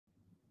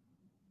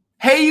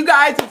Hey, you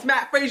guys, it's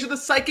Matt Fraser, the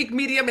psychic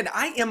medium, and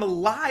I am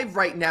live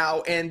right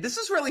now. And this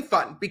is really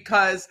fun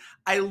because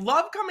I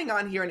love coming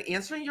on here and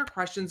answering your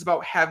questions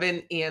about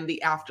heaven and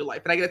the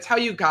afterlife. And I got to tell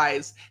you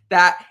guys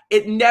that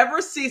it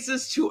never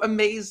ceases to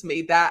amaze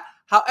me that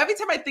how every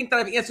time I think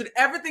that I've answered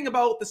everything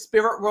about the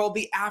spirit world,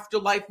 the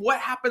afterlife, what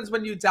happens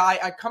when you die,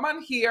 I come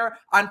on here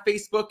on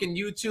Facebook and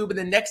YouTube, and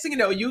the next thing you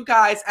know, you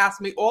guys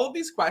ask me all of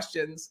these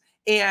questions.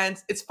 And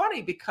it's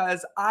funny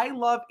because I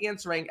love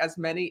answering as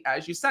many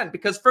as you send,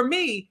 because for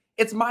me,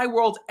 it's my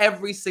world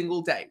every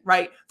single day,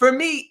 right? For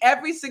me,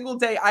 every single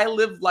day, I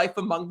live life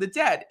among the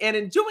dead. And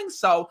in doing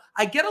so,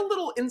 I get a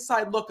little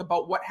inside look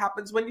about what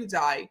happens when you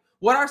die,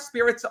 what our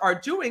spirits are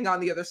doing on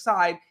the other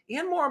side,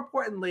 and more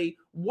importantly,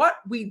 what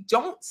we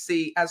don't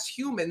see as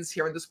humans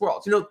here in this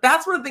world. You know,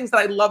 that's one of the things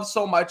that I love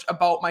so much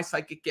about my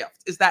psychic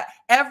gift is that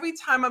every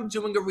time I'm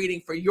doing a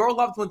reading for your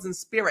loved ones in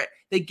spirit,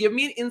 they give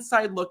me an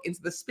inside look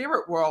into the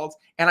spirit world,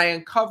 and I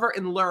uncover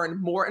and learn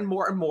more and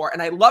more and more.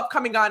 And I love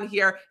coming on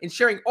here and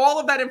sharing all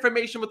of that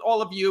information with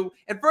all of you.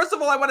 And first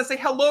of all, I want to say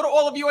hello to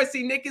all of you. I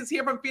see Nick is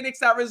here from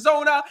Phoenix,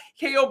 Arizona.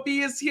 KOB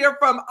is here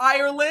from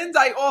Ireland.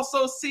 I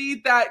also see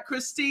that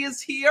Christy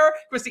is here.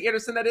 Christy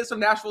Anderson, that is,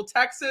 from Nashville,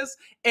 Texas.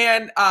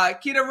 And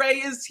Kita Ray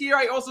is here.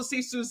 I also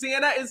see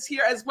Susanna is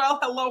here as well.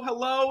 Hello,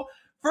 hello.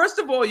 First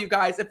of all, you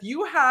guys, if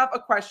you have a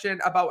question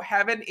about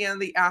heaven and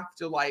the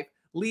afterlife,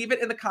 leave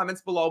it in the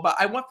comments below. But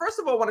first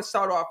of all, I want to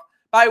start off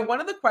by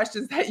one of the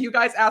questions that you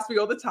guys ask me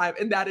all the time,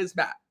 and that is,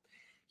 Matt,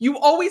 you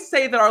always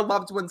say that our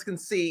loved ones can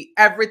see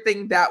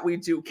everything that we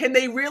do. Can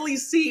they really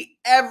see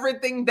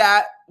everything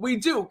that we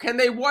do? Can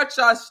they watch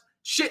us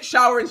shit,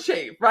 shower, and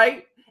shave,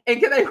 right? And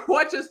can they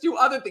watch us do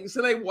other things?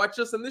 Can they watch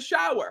us in the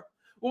shower?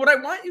 Well, what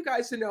I want you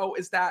guys to know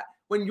is that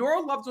when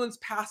your loved ones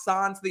pass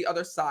on to the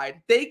other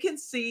side, they can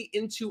see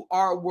into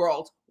our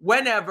world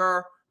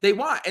whenever they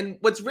want. And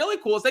what's really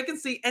cool is they can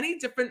see any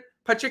different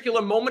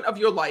particular moment of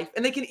your life,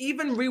 and they can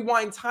even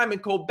rewind time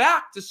and go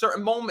back to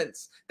certain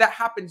moments that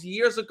happened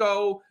years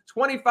ago,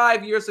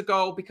 25 years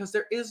ago, because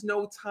there is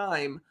no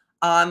time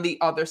on the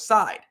other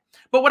side.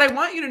 But what I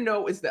want you to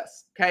know is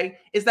this, okay,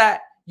 is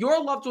that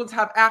your loved ones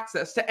have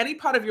access to any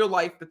part of your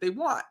life that they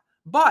want.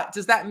 But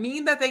does that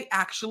mean that they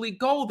actually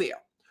go there?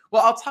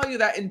 Well, I'll tell you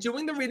that in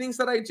doing the readings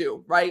that I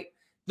do, right,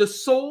 the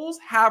souls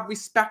have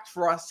respect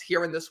for us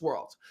here in this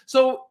world.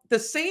 So the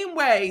same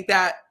way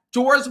that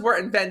doors were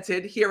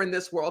invented here in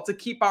this world to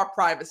keep our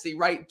privacy,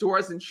 right?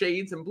 Doors and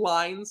shades and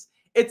blinds.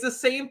 It's the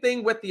same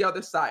thing with the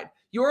other side.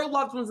 Your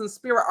loved ones in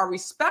spirit are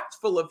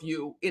respectful of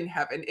you in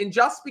heaven. And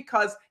just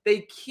because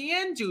they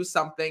can do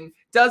something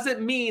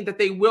doesn't mean that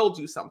they will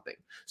do something.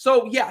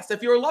 So yes,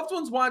 if your loved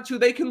ones want to,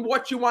 they can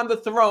watch you on the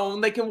throne.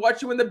 They can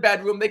watch you in the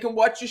bedroom. They can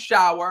watch you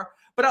shower.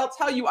 But I'll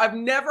tell you, I've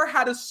never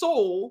had a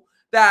soul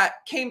that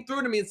came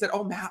through to me and said,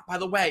 oh, Matt, by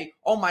the way,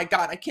 oh my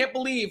God, I can't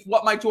believe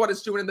what my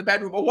daughter's doing in the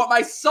bedroom or what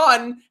my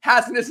son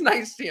has in his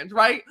nightstand,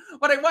 right?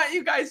 What I want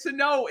you guys to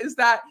know is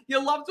that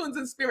your loved ones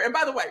in spirit, and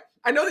by the way,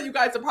 I know that you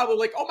guys are probably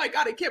like, oh my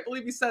God, I can't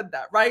believe you said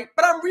that, right?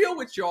 But I'm real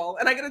with y'all,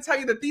 and I gotta tell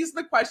you that these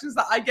are the questions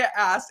that I get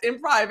asked in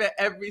private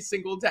every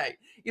single day,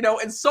 you know,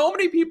 and so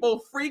many people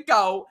freak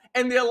out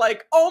and they're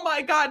like, oh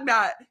my God,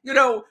 Matt, you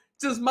know,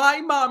 does my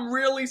mom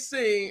really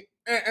see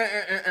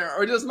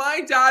or does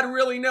my dad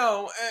really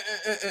know?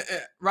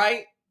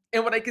 Right?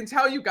 And what I can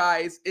tell you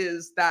guys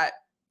is that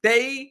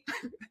they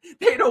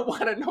don't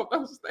want to know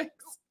those things.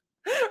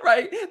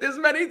 Right? There's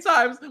many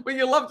times when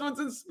your loved ones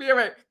in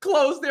spirit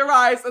close their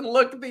eyes and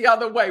look the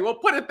other way. We'll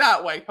put it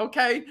that way,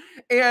 okay?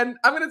 And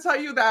I'm going to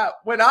tell you that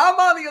when I'm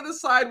on the other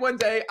side one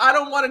day, I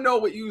don't want to know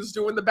what you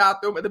do in the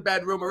bathroom or the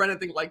bedroom or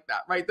anything like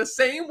that, right? The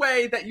same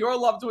way that your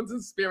loved ones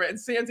in spirit, and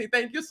Sandy,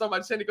 thank you so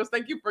much. Sandy goes,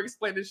 thank you for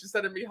explaining. She's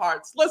sending me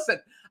hearts.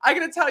 Listen, I'm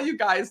going to tell you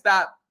guys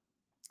that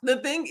the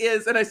thing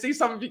is, and I see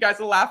some of you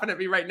guys are laughing at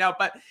me right now,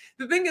 but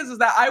the thing is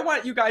that I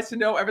want you guys to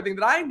know everything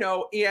that I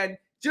know. And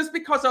just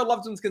because our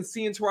loved ones can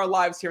see into our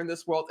lives here in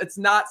this world, it's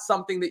not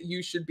something that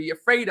you should be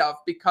afraid of,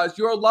 because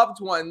your loved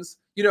ones,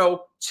 you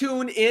know,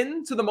 tune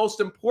in to the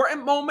most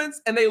important moments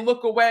and they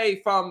look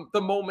away from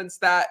the moments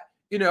that,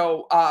 you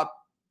know,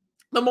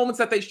 the moments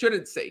that they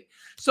shouldn't see.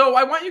 So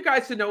I want you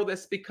guys to know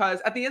this, because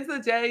at the end of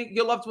the day,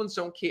 your loved ones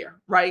don't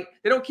care, right?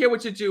 They don't care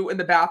what you do in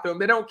the bathroom.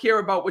 They don't care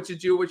about what you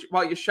do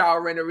while you're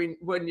showering or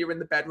when you're in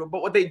the bedroom.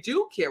 But what they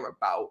do care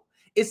about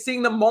is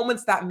seeing the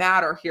moments that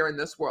matter here in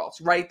this world,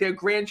 right? Their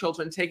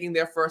grandchildren taking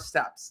their first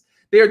steps,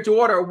 their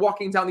daughter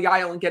walking down the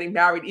aisle and getting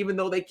married, even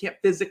though they can't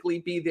physically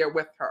be there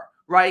with her,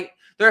 right?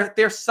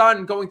 Their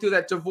son going through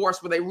that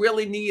divorce where they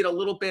really need a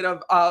little bit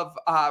of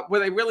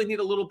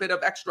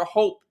extra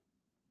hope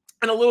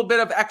and a little bit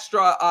of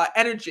extra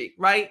energy,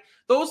 right?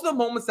 Those are the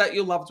moments that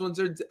your loved ones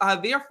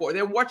are there for.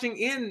 They're watching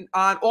in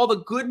on all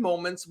the good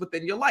moments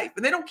within your life,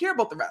 and they don't care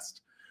about the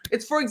rest.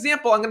 It's, for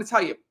example, I'm going to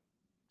tell you,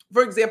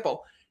 for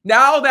example,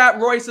 now that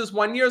Royce is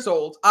 1 year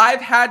old,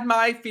 I've had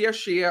my fair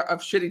share of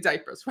shitty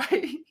diapers,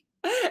 right?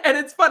 And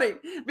it's funny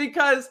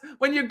because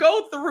when you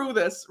go through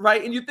this,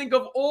 right, and you think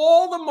of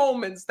all the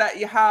moments that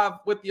you have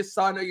with your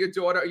son or your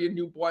daughter or your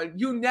newborn,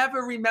 you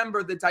never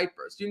remember the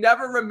diapers. You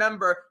never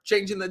remember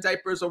changing the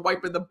diapers or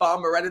wiping the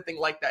bum or anything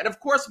like that. And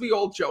of course, we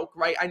all joke,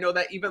 right? I know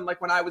that even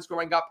like when I was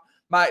growing up,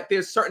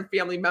 there's certain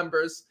family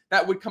members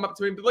that would come up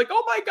to me and be like,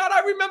 "Oh my God,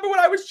 I remember when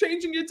I was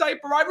changing your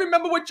diaper. I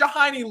remember what your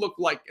hiney looked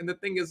like." And the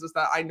thing is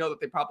that I know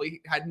that they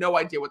probably had no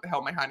idea what the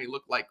hell my hiney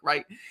looked like,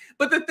 right?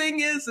 But the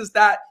thing is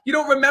that you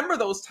don't remember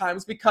those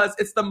times because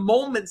it's the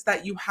moments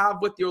that you have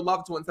with your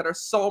loved ones that are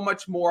so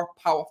much more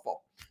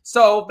powerful.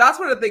 So that's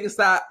one of the things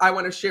that I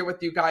want to share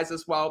with you guys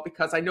as well,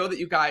 because I know that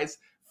you guys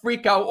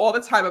freak out all the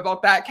time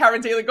about that.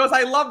 Karen Daly goes,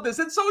 "I love this."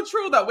 It's so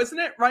true though, isn't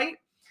it? Right?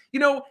 You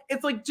know,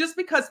 it's like just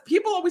because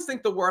people always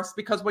think the worst,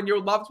 because when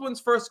your loved ones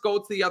first go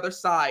to the other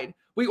side,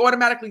 we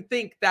automatically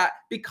think that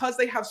because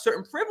they have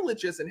certain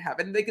privileges in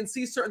heaven, they can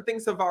see certain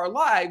things of our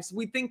lives,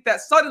 we think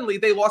that suddenly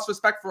they lost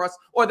respect for us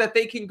or that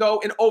they can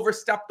go and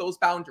overstep those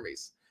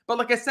boundaries. But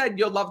like I said,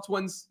 your loved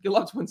ones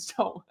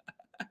don't.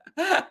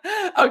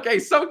 Okay,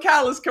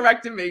 SoCal is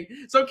correcting me.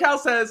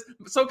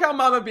 SoCal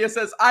Mama Bia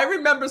says, "I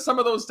remember some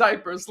of those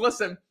diapers."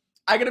 Listen,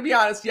 I gotta be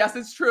honest. Yes,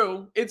 it's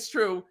true. It's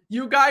true.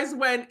 You guys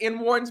went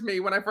and warned me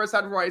when I first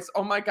had Royce.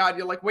 Oh my God,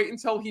 you're like, wait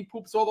until he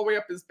poops all the way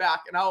up his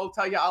back. And I'll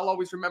tell you, I'll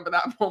always remember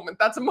that moment.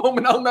 That's a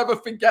moment I'll never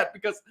forget,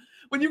 because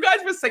when you guys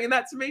were saying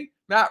that to me,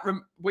 Matt,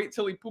 wait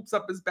till he poops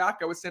up his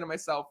back, I was saying to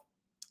myself,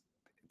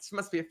 this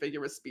must be a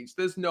figure of speech.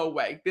 There's no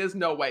way. There's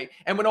no way.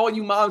 And when all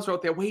you moms were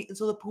out there, wait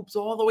until the poop's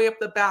all the way up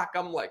the back,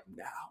 I'm like,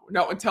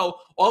 no,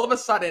 until all of a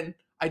sudden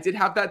I did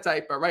have that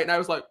diaper, right? And I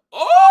was like,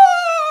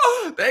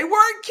 oh, they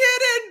weren't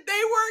kidding.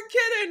 They weren't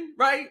kidding,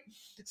 right?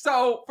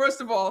 So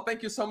first of all,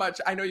 thank you so much.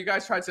 I know you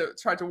guys tried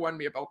to warn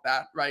me about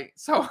that, right?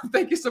 So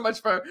thank you so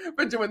much for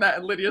doing that.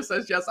 And Lydia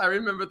says, yes, I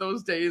remember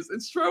those days.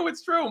 It's true.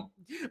 It's true.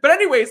 But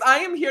anyways, I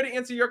am here to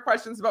answer your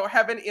questions about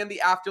heaven and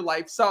the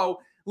afterlife. So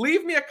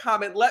leave me a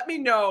comment. Let me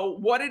know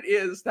what it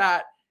is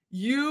that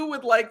you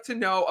would like to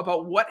know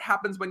about what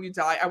happens when you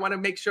die. I want to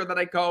make sure that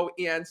I go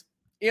and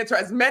answer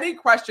as many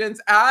questions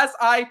as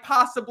I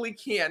possibly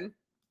can,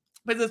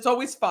 because it's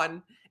always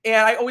fun.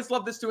 And I always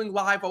love this doing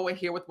live over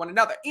here with one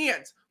another.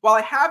 And while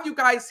I have you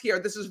guys here,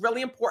 this is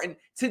really important.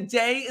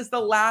 Today is the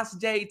last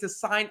day to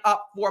sign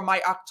up for my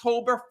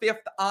October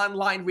 5th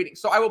online reading.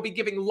 So I will be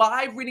giving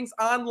live readings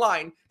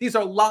online. These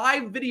are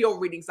live video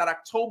readings on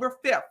October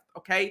 5th,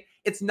 okay?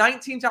 It's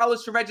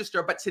 $19 to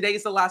register, but today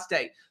is the last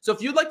day. So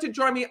if you'd like to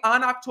join me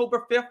on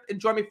October 5th and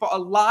join me for a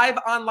live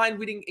online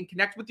reading and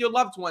connect with your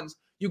loved ones,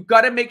 you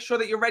got to make sure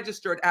that you're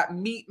registered at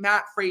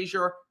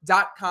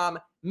meetmattfraser.com.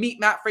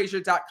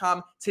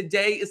 meetmattfraser.com.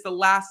 Today is the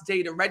last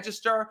day to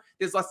register.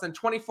 There's less than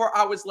 24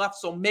 hours left,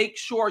 so make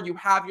sure you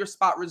have your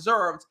spot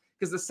reserved,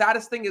 because the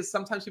saddest thing is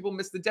sometimes people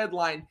miss the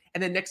deadline,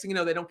 and then next thing you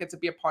know, they don't get to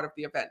be a part of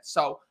the event.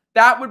 So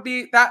that would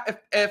be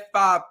that. If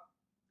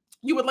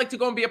you would like to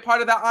go and be a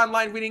part of that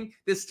online reading,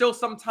 there's still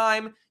some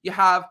time. You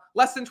have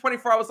less than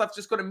 24 hours left.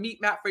 Just go to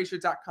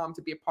meetmattfraser.com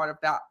to be a part of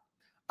that.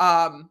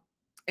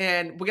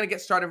 And we're going to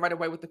get started right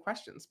away with the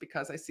questions,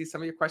 because I see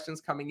some of your questions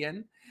coming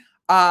in.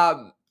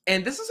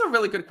 And this is a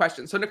really good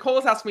question. So Nicole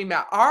is asking me,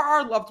 Matt, are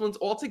our loved ones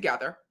all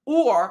together,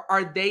 or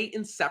are they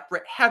in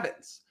separate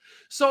heavens?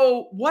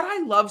 So what I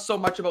love so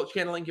much about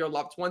channeling your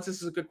loved ones,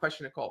 this is a good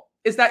question, Nicole,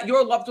 is that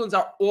your loved ones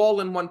are all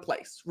in one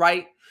place,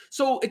 right?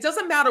 So it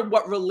doesn't matter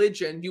what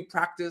religion you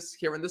practice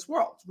here in this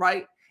world,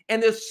 right?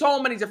 And there's so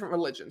many different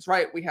religions,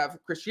 right? We have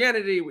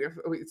Christianity.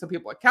 Some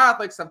people are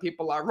Catholic. Some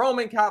people are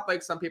Roman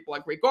Catholic. Some people are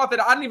Greek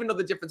Orthodox. I don't even know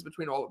the difference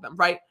between all of them,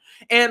 right?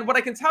 And what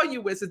I can tell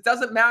you is it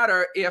doesn't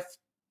matter if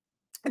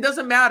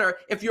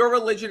your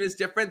religion is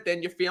different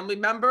than your family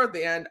member,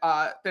 than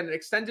an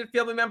extended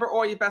family member,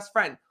 or your best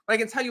friend. What I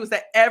can tell you is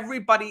that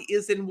everybody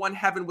is in one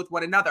heaven with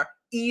one another,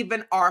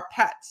 even our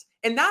pets.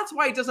 And that's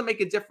why it doesn't make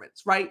a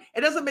difference, right?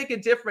 It doesn't make a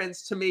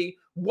difference to me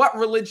what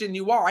religion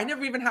you are. I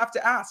never even have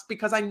to ask,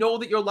 because I know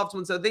that your loved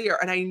ones are there,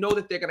 and I know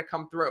that they're going to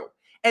come through.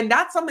 And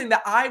that's something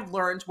that I've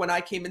learned when I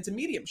came into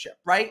mediumship,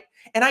 right?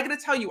 And I got to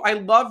tell you, I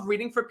love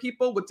reading for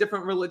people with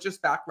different religious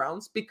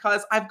backgrounds,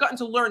 because I've gotten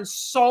to learn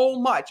so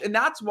much. And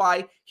that's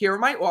why here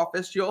in my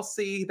office, you'll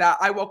see that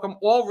I welcome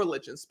all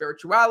religions,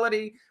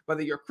 spirituality,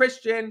 whether you're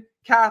Christian,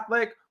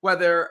 Catholic,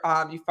 whether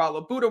you follow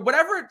Buddha,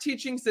 whatever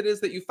teachings it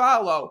is that you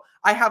follow.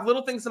 I have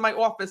little things in my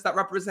office that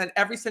represent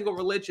every single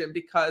religion,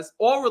 because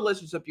all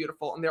religions are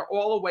beautiful, and they're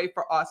all a way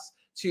for us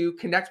to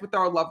connect with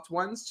our loved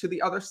ones to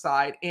the other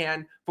side.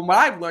 And from what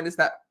I've learned is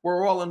that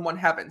we're all in one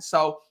heaven.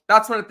 So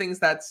that's one of the things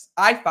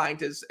I find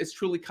is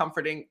truly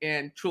comforting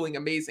and truly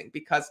amazing,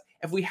 because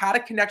if we had a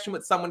connection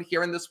with someone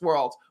here in this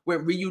world, we're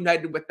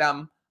reunited with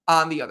them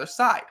on the other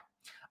side.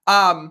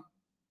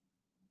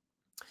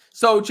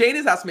 So Jane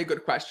has asked me a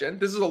good question.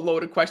 This is a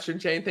loaded question,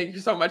 Jane. Thank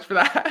you so much for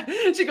that.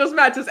 She goes,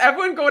 Matt, does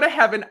everyone go to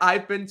heaven?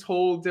 I've been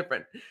told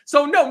different.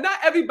 So no, not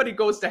everybody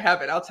goes to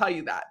heaven. I'll tell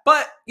you that.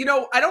 But,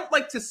 I don't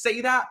like to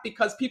say that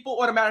because people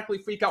automatically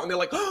freak out and they're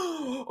like,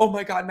 oh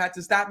my God, Matt,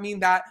 does that mean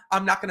that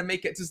I'm not going to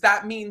make it? Does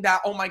that mean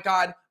that, oh my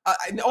God?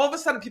 And all of a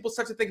sudden people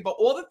start to think about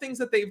all the things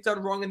that they've done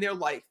wrong in their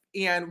life.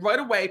 And right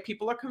away,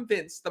 people are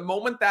convinced the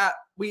moment that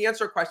we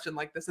answer a question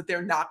like this, that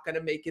they're not going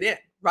to make it in,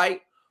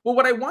 right? Well,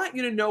 what I want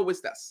you to know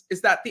is this, is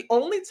that the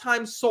only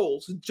time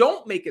souls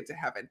don't make it to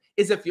heaven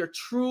is if you're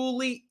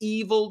truly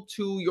evil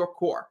to your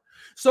core.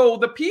 So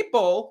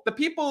so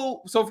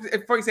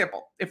if, for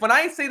example, if when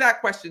I say that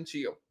question to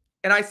you,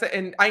 and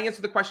I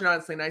answer the question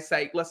honestly, and I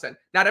say, listen,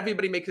 not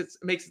everybody makes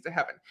it to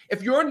heaven.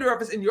 If you're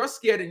nervous and you're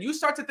scared and you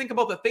start to think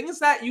about the things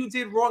that you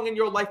did wrong in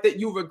your life that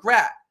you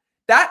regret,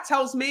 that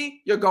tells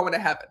me you're going to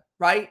heaven,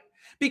 right?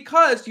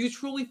 Because you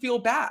truly feel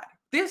bad.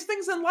 There's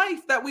things in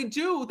life that we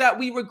do that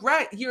we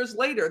regret years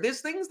later.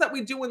 There's things that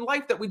we do in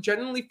life that we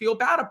genuinely feel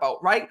bad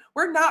about, right?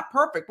 We're not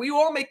perfect. We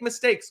all make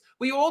mistakes.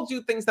 We all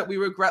do things that we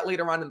regret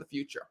later on in the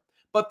future.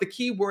 But the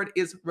key word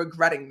is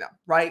regretting them,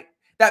 right?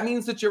 That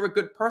means that you're a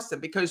good person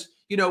because,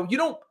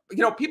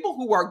 people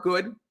who are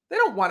good, they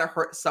don't want to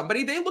hurt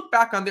somebody. They look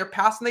back on their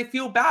past and they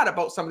feel bad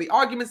about some of the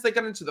arguments they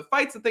got into, the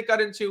fights that they got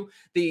into,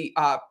 the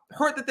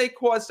hurt that they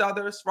caused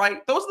others,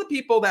 right? Those are the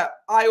people that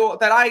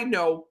I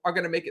know are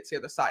going to make it to the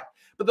other side.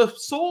 But the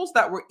souls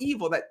that were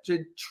evil, that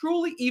did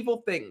truly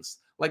evil things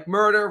like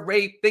murder,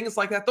 rape, things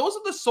like that, those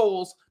are the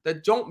souls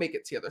that don't make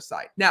it to the other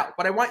side. Now,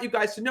 what I want you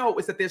guys to know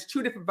is that there's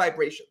two different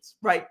vibrations,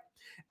 right?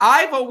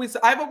 I've always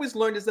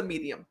learned as a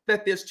medium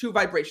that there's two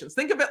vibrations.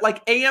 Think of it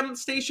like AM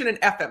station and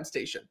FM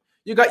station.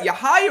 You got your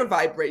higher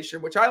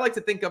vibration, which I like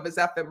to think of as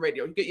FM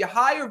radio. You get your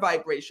higher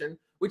vibration,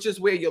 which is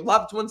where your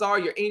loved ones are,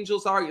 your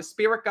angels are, your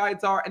spirit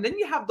guides are. And then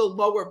you have the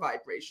lower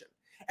vibration.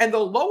 And the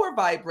lower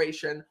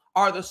vibration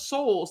are the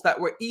souls that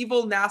were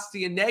evil,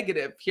 nasty, and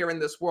negative here in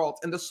this world.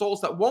 And the souls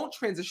that won't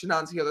transition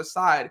on to the other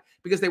side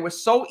because they were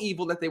so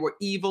evil that they were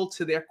evil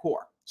to their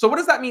core. So what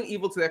does that mean,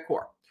 evil to their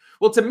core?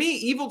 Well, to me,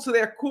 evil to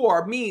their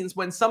core means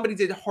when somebody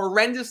did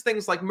horrendous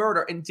things like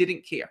murder and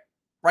didn't care,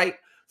 right?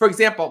 For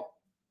example,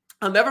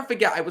 I'll never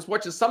forget, I was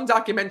watching some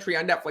documentary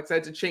on Netflix. I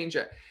had to change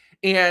it.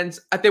 And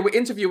they were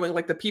interviewing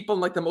like the people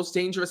in like the most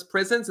dangerous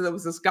prisons. And there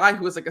was this guy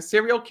who was like a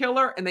serial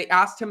killer. And they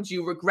asked him, do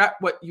you regret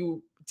what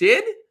you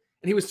did?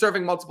 And he was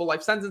serving multiple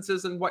life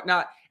sentences and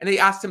whatnot. And they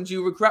asked him, do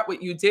you regret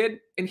what you did?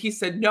 And he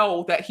said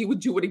no, that he would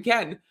do it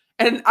again.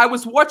 And I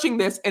was watching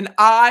this and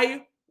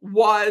I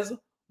was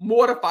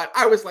mortified.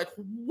 I was like,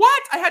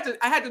 what? I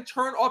had to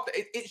turn off.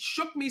 It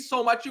shook me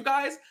so much, you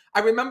guys. I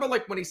remember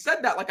like when he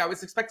said that, like I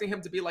was expecting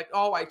him to be like,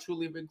 oh, I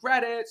truly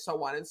regret it,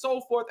 so on and so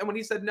forth. And when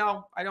he said,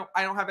 no, I don't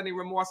have any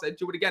remorse, I'd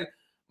do it again.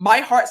 My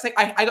heart sank.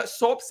 I got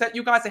so upset,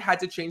 you guys, I had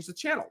to change the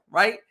channel,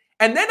 right?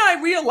 And then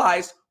I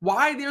realized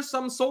why there's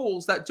some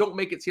souls that don't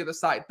make it to the other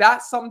side.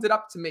 That summed it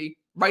up to me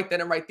right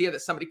then and right there,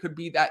 that somebody could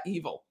be that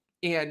evil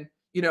and,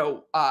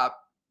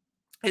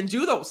 and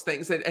do those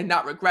things and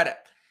not regret it.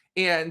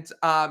 And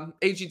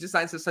AG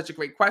Designs is such a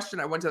great question.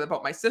 I wondered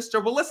about my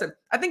sister. Well, listen,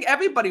 I think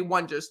everybody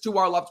wonders, do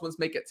our loved ones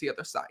make it to the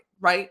other side,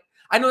 right?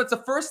 I know that's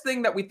the first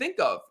thing that we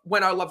think of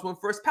when our loved one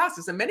first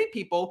passes. And many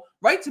people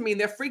write to me and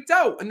they're freaked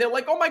out. And they're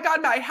like, oh my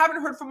God, Matt, I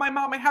haven't heard from my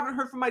mom. I haven't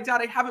heard from my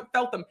dad. I haven't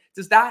felt them.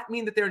 Does that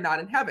mean that they're not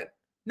in heaven?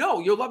 No,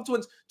 your loved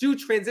ones do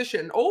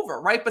transition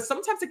over, right? But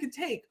sometimes it can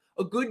take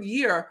a good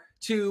year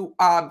to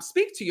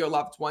speak to your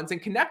loved ones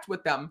and connect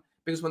with them.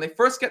 Because when they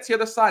first get to the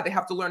other side, they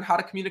have to learn how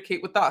to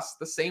communicate with us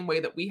the same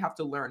way that we have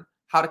to learn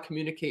how to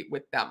communicate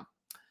with them.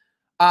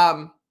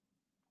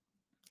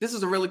 This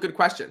is a really good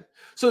question.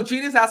 So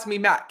Gina's asking me,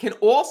 Matt, can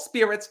all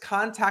spirits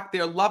contact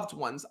their loved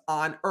ones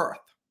on Earth?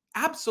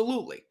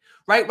 Absolutely,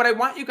 right? What I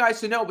want you guys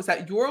to know is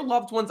that your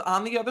loved ones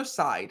on the other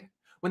side,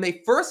 when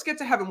they first get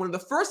to heaven, one of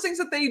the first things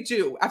that they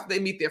do after they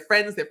meet their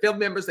friends, their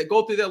family members, they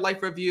go through their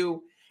life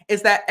review,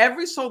 is that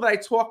every soul that I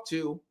talk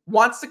to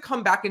wants to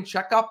come back and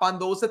check up on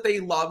those that they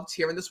loved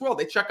here in this world.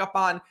 They check up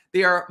on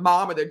their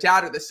mom or their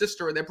dad or their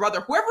sister or their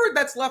brother, whoever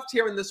that's left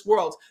here in this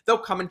world, they'll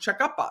come and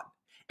check up on.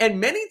 And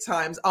many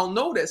times I'll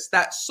notice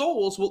that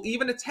souls will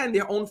even attend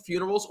their own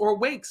funerals or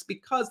wakes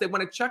because they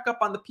want to check up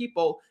on the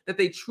people that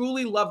they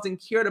truly loved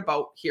and cared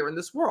about here in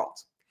this world.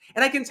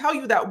 And I can tell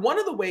you that one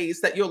of the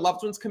ways that your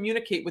loved ones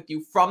communicate with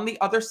you from the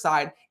other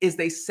side is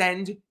they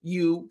send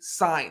you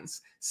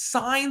signs.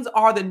 Signs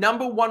are the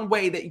number one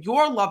way that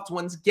your loved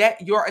ones get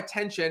your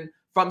attention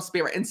from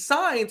spirit. And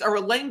signs are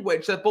a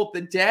language that both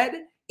the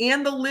dead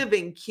and the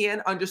living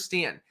can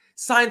understand.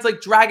 Signs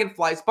like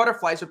dragonflies,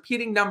 butterflies,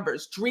 repeating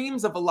numbers,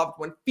 dreams of a loved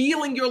one,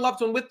 feeling your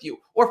loved one with you,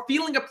 or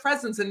feeling a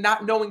presence and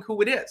not knowing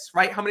who it is,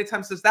 right? How many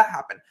times does that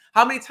happen?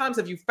 How many times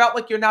have you felt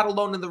like you're not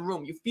alone in the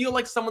room? You feel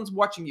like someone's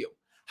watching you.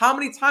 How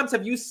many times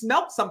have you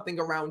smelt something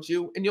around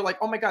you and you're like,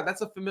 oh my God,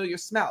 that's a familiar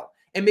smell?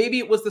 And maybe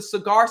it was the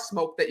cigar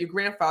smoke that your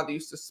grandfather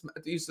used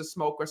to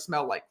smoke or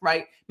smell like,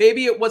 right?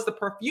 Maybe it was the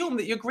perfume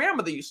that your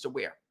grandmother used to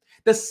wear.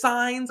 The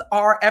signs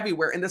are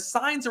everywhere. And the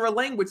signs are a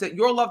language that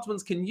your loved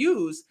ones can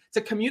use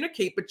to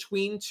communicate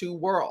between two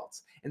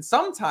worlds. And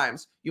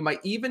sometimes you might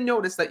even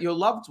notice that your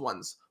loved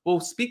ones will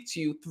speak to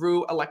you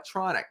through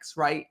electronics,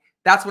 right?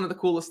 That's one of the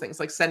coolest things,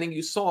 like sending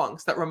you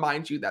songs that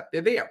remind you that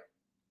they're there.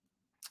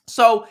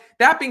 So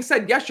that being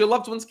said, yes, your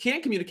loved ones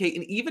can communicate,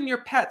 and even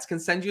your pets can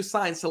send you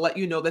signs to let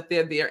you know that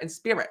they're there in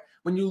spirit.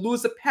 When you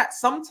lose a pet,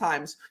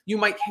 sometimes you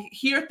might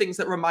hear things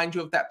that remind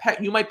you of that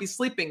pet. You might be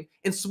sleeping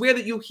and swear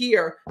that you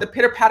hear the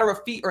pitter-patter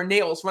of feet or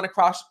nails run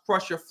across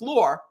your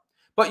floor,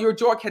 but your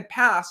dog had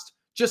passed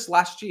just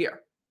last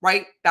year,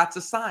 right? That's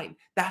a sign.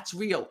 That's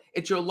real.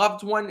 It's your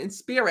loved one in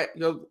spirit,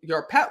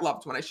 your pet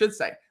loved one, I should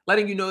say,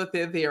 letting you know that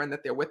they're there and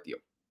that they're with you.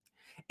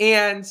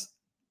 And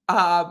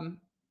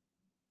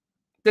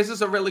this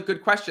is a really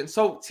good question.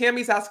 So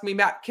Tammy's asking me,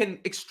 Matt, can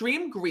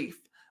extreme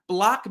grief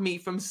block me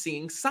from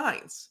seeing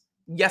signs?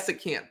 Yes,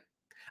 it can.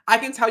 I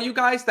can tell you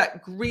guys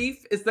that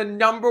grief is the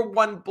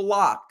 #1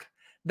 block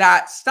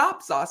that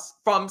stops us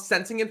from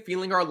sensing and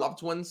feeling our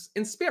loved ones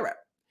in spirit.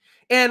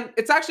 And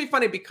it's actually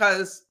funny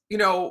because, you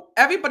know,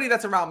 everybody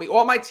that's around me,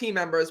 all my team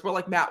members were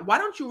like, Matt, why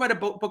don't you write a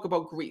book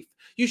about grief?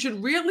 You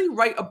should really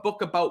write a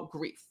book about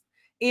grief.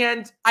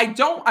 And I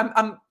don't,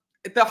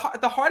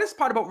 the hardest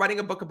part about writing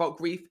a book about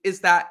grief is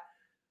that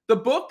the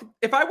book,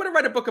 if I were to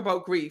write a book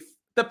about grief,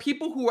 the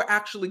people who are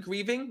actually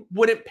grieving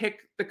wouldn't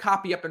pick the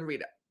copy up and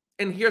read it.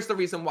 And here's the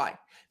reason why.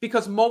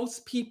 Because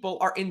most people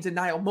are in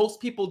denial.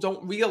 Most people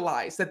don't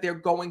realize that they're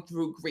going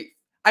through grief.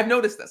 I've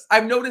noticed this.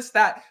 I've noticed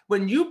that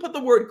when you put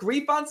the word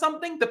grief on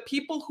something, the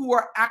people who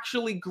are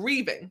actually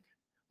grieving,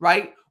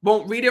 right,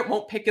 won't read it,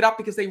 won't pick it up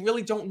because they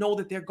really don't know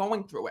that they're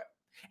going through it.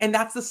 And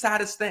that's the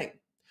saddest thing,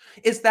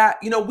 is that,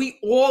 you know, we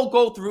all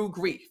go through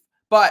grief,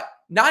 but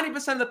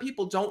 90% of the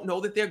people don't know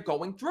that they're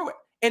going through it.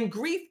 And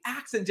grief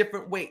acts in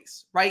different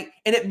ways, right?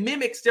 And it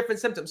mimics different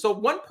symptoms. So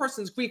one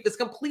person's grief is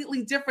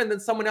completely different than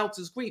someone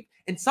else's grief.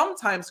 And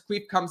sometimes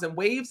grief comes in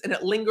waves and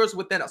it lingers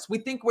within us. We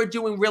think we're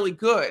doing really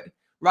good,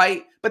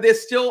 right? But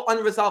there's still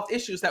unresolved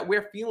issues that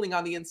we're feeling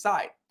on the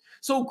inside.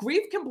 So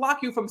grief can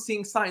block you from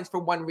seeing signs for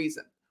one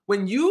reason.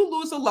 When you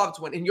lose a loved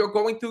one and you're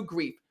going through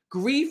grief,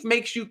 grief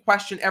makes you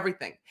question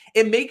everything.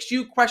 It makes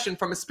you question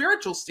from a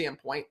spiritual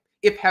standpoint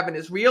if heaven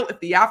is real, if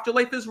the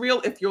afterlife is real,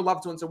 if your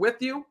loved ones are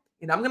with you.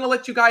 And I'm going to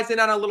let you guys in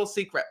on a little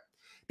secret.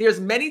 There's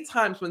many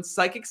times when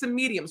psychics and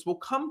mediums will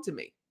come to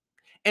me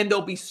and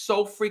they'll be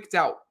so freaked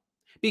out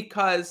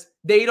because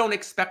they don't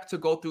expect to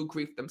go through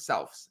grief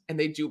themselves. And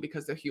they do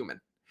because they're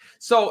human.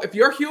 So if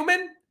you're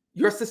human,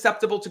 you're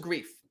susceptible to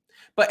grief.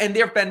 And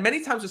there have been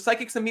many times where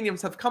psychics and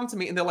mediums have come to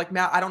me and they're like,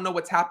 Matt, I don't know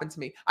what's happened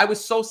to me. I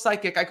was so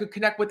psychic. I could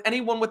connect with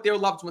anyone with their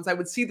loved ones. I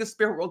would see the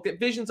spirit world,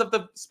 get visions of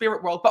the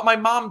spirit world. But my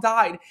mom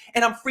died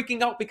and I'm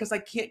freaking out because I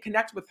can't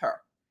connect with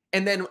her.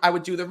 And then I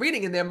would do the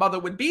reading and their mother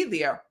would be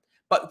there.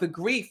 But the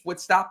grief would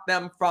stop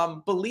them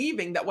from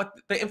believing that what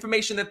the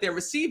information that they're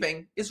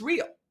receiving is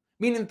real.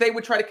 Meaning they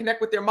would try to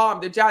connect with their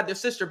mom, their dad, their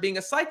sister, being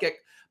a psychic.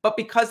 But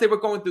because they were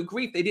going through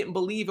grief, they didn't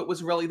believe it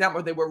was really them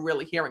or they were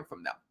really hearing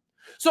from them.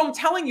 So I'm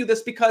telling you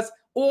this because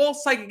all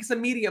psychics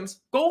and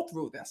mediums go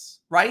through this,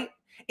 right?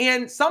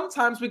 And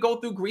sometimes we go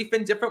through grief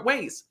in different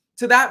ways.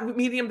 To that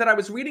medium that I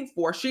was reading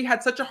for, she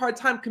had such a hard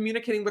time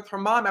communicating with her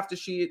mom after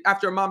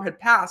her mom had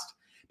passed,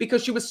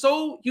 because she was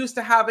so used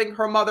to having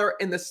her mother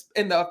in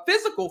the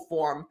physical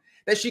form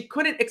that she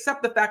couldn't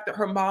accept the fact that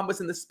her mom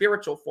was in the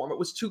spiritual form. It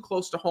was too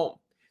close to home.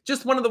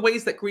 Just one of the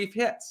ways that grief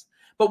hits.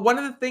 But one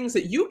of the things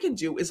that you can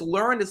do is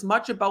learn as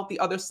much about the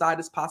other side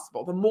as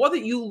possible. The more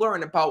that you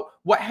learn about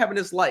what heaven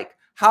is like,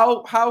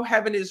 how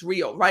heaven is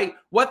real, right?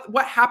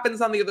 What happens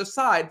on the other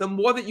side, the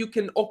more that you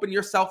can open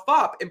yourself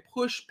up and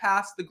push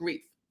past the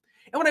grief.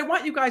 And what I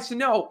want you guys to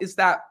know is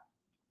that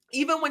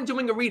even when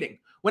doing a reading,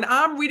 when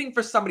I'm reading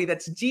for somebody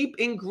that's deep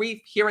in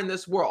grief here in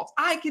this world,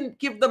 I can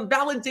give them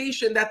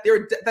validation that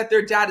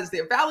their dad is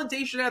there,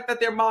 validation that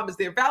their mom is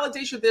there,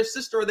 validation that their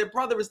sister or their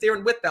brother is there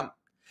and with them.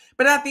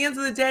 But at the end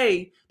of the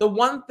day, the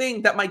one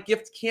thing that my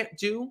gift can't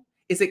do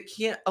is it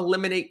can't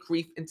eliminate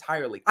grief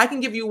entirely. I can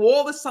give you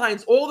all the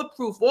signs, all the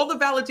proof, all the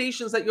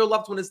validations that your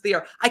loved one is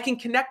there. I can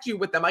connect you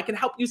with them. I can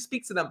help you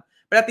speak to them.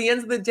 But at the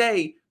end of the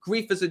day,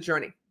 grief is a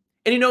journey.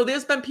 And, you know,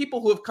 there's been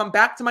people who have come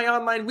back to my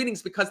online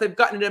readings because they've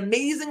gotten an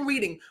amazing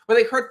reading where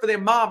they heard for their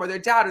mom or their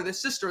dad or their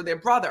sister or their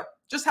brother.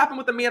 Just happened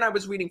with the man I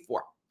was reading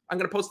for. I'm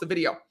going to post the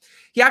video.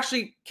 He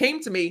actually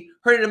came to me,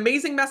 heard an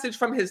amazing message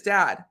from his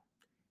dad,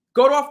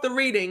 got off the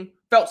reading,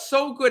 felt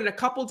so good, and a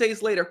couple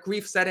days later,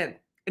 grief set in.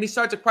 And he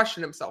started to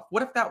question himself.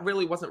 What if that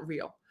really wasn't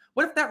real?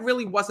 What if that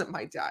really wasn't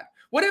my dad?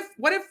 What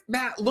if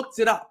Matt looked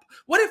it up?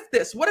 What if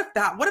this? What if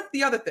that? What if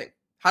the other thing?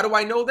 How do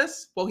I know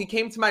this? Well, he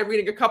came to my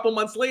reading a couple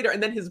months later,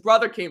 and then his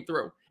brother came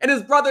through. And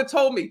his brother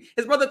told me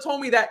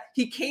that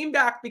he came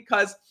back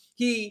because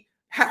he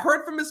had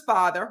heard from his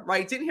father,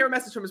 right? Didn't hear a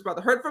message from his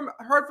brother, heard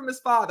from his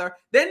father,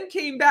 then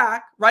came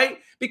back, right?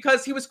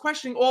 Because he was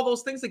questioning all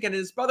those things again. And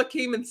his brother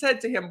came and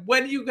said to him,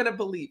 when are you going to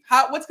believe?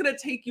 What's going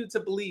to take you to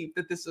believe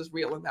that this is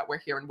real and that we're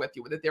here and with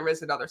you, and that there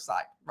is another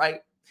side, right?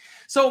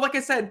 So like I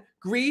said,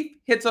 grief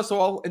hits us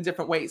all in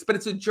different ways, but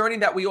it's a journey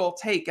that we all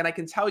take. And I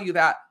can tell you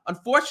that,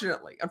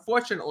 unfortunately,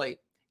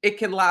 it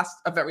can last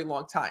a very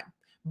long time.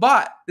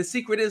 But the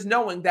secret is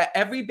knowing that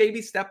every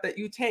baby step that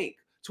you take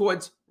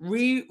towards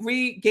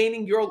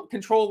regaining your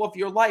control of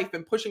your life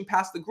and pushing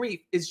past the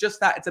grief is just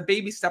that. It's a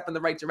baby step in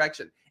the right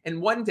direction.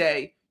 And one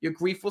day your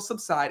grief will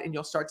subside and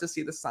you'll start to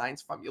see the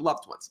signs from your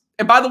loved ones.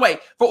 And by the way,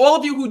 for all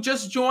of you who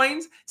just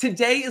joined,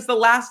 today is the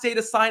last day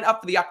to sign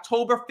up for the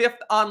October 5th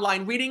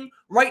online reading.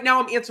 Right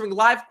now, I'm answering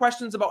live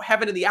questions about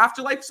heaven and the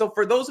afterlife. So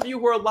for those of you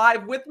who are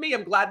live with me,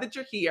 I'm glad that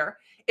you're here.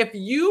 If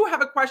you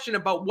have a question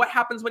about what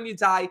happens when you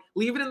die,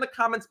 leave it in the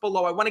comments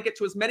below. I want to get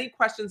to as many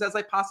questions as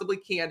I possibly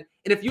can.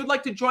 And if you'd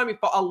like to join me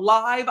for a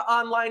live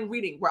online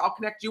reading where I'll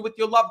connect you with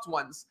your loved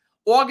ones,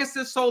 August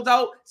is sold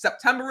out.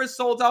 September is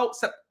sold out.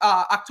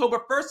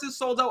 October 1st is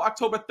sold out.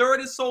 October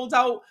 3rd is sold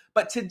out.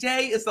 But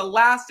today is the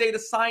last day to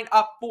sign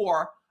up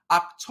for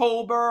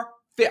October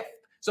 5th.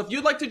 So if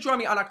you'd like to join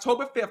me on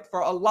October 5th for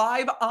a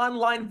live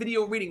online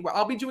video reading where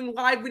I'll be doing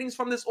live readings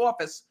from this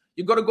office,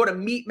 you go to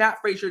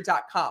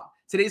meetmattfraser.com.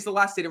 Today's the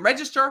last day to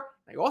register.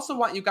 I also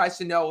want you guys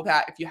to know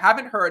that if you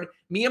haven't heard,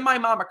 me and my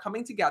mom are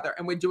coming together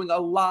and we're doing a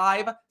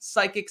live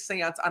psychic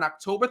seance on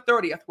October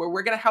 30th where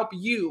we're going to help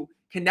you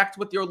connect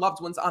with your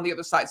loved ones on the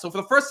other side. So for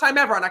the first time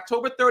ever on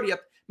October 30th,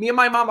 me and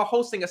my mom are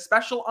hosting a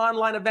special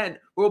online event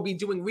where we'll be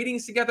doing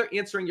readings together,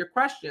 answering your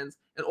questions,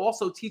 and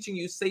also teaching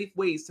you safe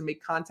ways to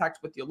make contact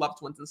with your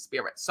loved ones in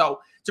spirit.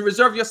 So to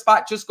reserve your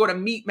spot, just go to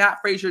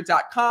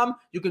meetmattfraser.com.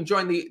 You can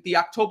join the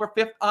October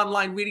 5th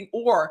online reading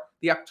or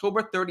the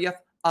October 30th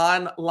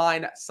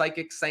online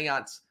psychic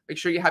seance. Make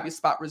sure you have your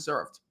spot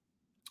reserved.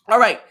 All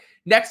right,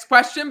 next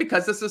question,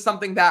 because this is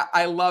something that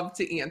I love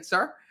to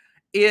answer,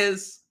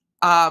 is,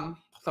 hold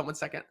on one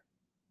second.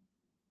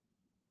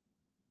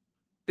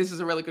 This is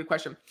a really good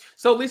question.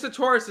 So Lisa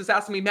Torres is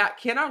asking me, Matt,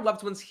 can our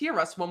loved ones hear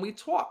us when we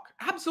talk?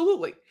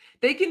 Absolutely.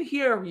 They can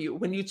hear you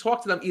when you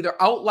talk to them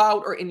either out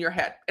loud or in your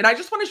head. And I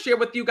just want to share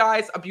with you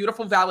guys a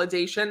beautiful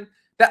validation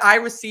that I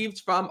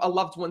received from a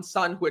loved one's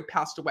son who had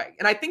passed away.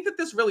 And I think that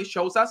this really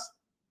shows us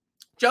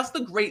just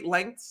the great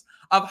lengths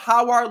of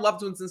how our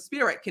loved ones in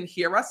spirit can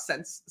hear us,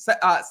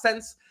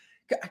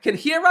 can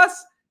hear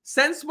us,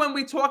 sense when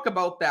we talk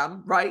about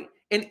them, right?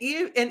 And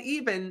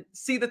even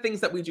see the things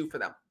that we do for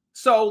them.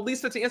 So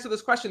Lisa, to answer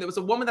this question, there was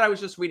a woman that I was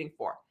just reading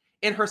for,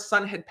 and her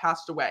son had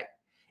passed away.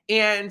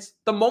 And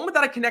the moment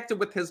that I connected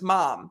with his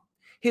mom,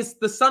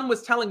 the son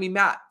was telling me,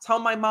 Matt, tell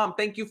my mom,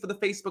 thank you for the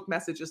Facebook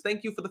messages.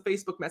 Thank you for the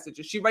Facebook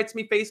messages. She writes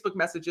me Facebook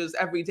messages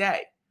every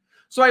day.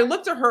 So I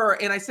looked at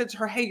her and I said to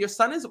her, hey, your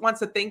son wants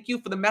to thank you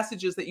for the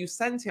messages that you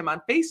send him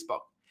on Facebook.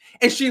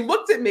 And she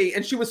looked at me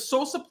and she was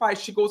so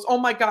surprised. She goes, oh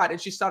my God.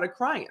 And she started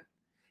crying.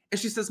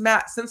 And she says,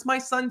 Matt, since my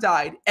son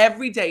died,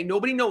 every day,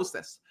 nobody knows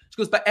this. She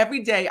goes, but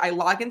every day I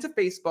log into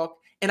Facebook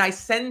and I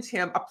send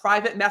him a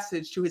private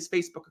message to his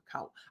Facebook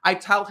account. I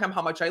tell him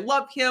how much I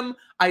love him.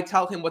 I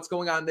tell him what's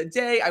going on in the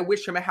day. I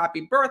wish him a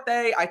happy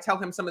birthday. I tell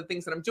him some of the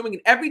things that I'm doing.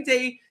 And every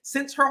day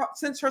since her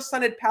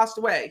son had passed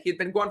away, he had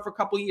been gone for a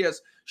couple of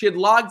years, she had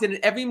logged in,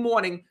 and every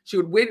morning she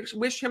would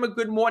wish him a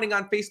good morning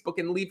on Facebook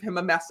and leave him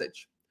a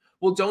message.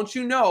 Well, don't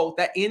you know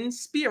that in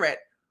spirit,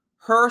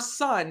 her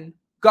son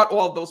got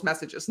all of those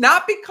messages?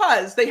 Not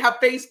because they have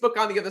Facebook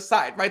on the other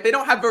side, right? They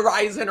don't have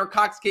Verizon or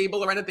Cox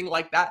Cable or anything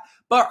like that.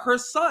 But her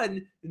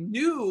son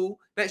knew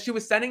that she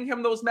was sending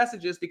him those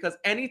messages because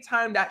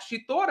anytime that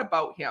she thought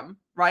about him,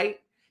 right,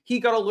 he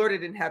got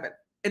alerted in heaven.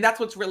 And that's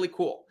what's really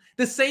cool.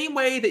 The same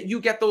way that you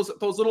get those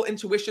little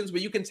intuitions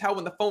where you can tell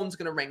when the phone's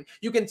going to ring.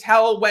 You can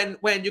tell when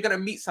you're going to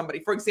meet somebody.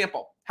 For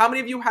example, how many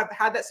of you have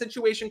had that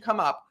situation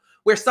come up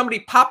where somebody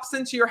pops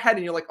into your head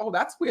and you're like, oh,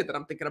 that's weird that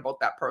I'm thinking about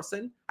that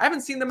person. I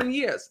haven't seen them in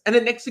years. And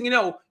then next thing you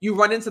know, you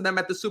run into them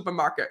at the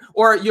supermarket,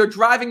 or you're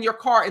driving your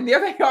car and there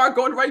they are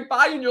going right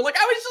by you and you're like,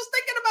 I was just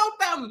thinking about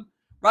them,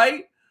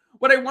 right?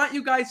 What I want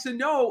you guys to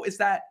know is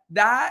that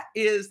that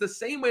is the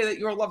same way that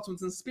your loved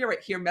ones in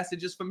spirit hear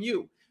messages from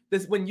you.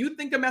 When you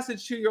think a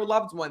message to your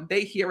loved one,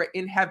 they hear it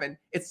in heaven.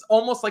 It's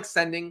almost like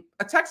sending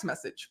a text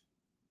message.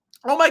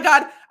 Oh my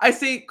God, I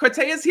see Corte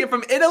is here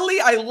from Italy.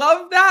 I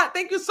love that.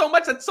 Thank you so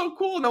much. That's so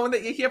cool knowing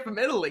that you're here from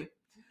Italy.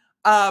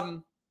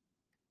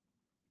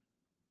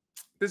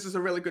 This is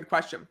a really good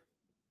question.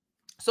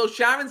 So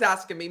Sharon's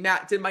asking me,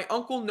 Matt, did my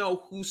uncle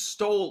know who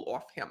stole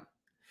off him?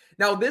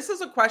 Now, this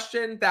is a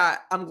question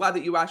that I'm glad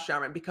that you asked,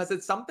 Sharon, because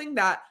it's something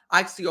that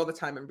I see all the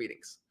time in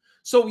readings.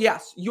 So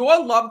yes,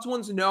 your loved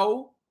ones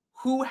know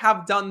who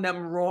have done them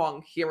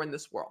wrong here in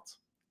this world.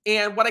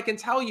 And what I can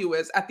tell you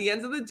is at the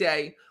end of the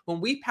day,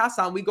 when we pass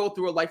on, we go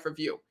through a life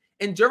review.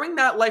 And during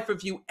that life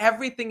review,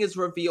 everything is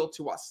revealed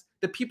to us.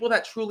 The people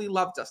that truly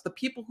loved us, the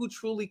people who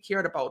truly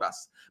cared about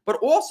us. But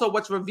also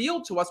what's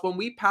revealed to us when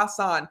we pass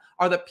on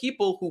are the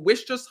people who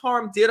wished us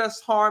harm, did us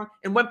harm,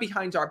 and went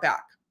behind our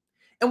back.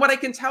 And what I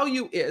can tell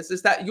you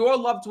is that your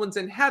loved ones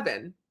in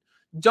heaven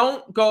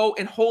don't go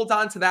and hold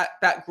on to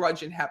that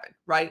grudge in heaven,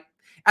 right?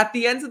 At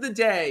the end of the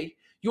day,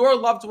 your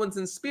loved ones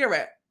in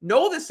spirit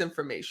know this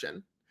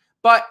information.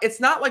 But it's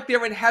not like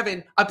they're in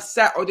heaven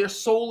upset or their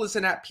soul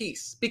isn't at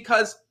peace,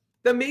 because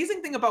the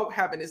amazing thing about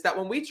heaven is that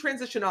when we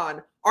transition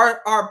on,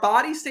 our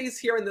body stays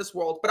here in this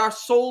world, but our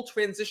soul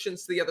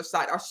transitions to the other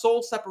side. Our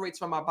soul separates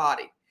from our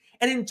body.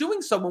 And in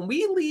doing so, when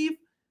we leave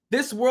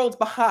this world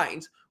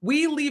behind,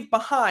 we leave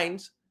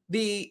behind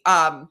the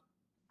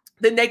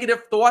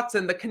negative thoughts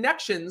and the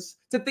connections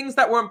to things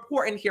that were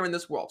important here in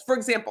this world. For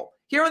example,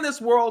 here in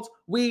this world,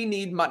 we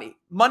need money.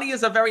 Money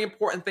is a very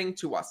important thing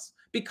to us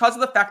because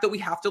of the fact that we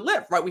have to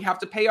live, right? We have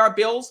to pay our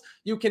bills.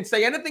 You can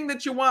say anything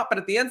that you want, but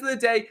at the end of the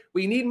day,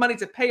 we need money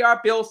to pay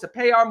our bills, to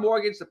pay our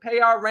mortgage, to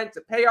pay our rent,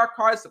 to pay our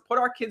cars, to put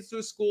our kids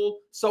through school,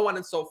 so on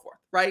and so forth,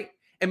 right?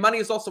 And money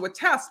is also a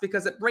test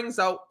because it brings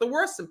out the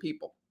worst in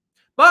people.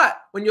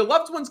 But when your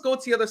loved ones go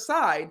to the other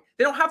side,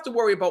 they don't have to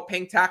worry about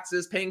paying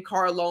taxes, paying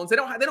car loans. They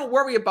don't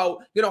worry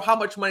about, how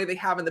much money they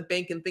have in the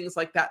bank and things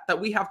like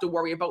that we have to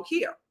worry about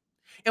here.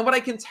 And what I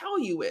can tell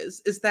you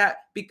is that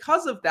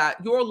because of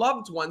that, your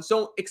loved ones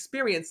don't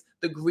experience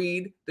the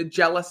greed, the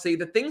jealousy,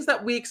 the things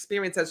that we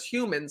experience as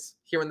humans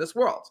here in this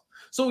world.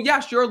 So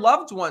yes, your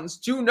loved ones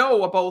do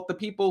know about the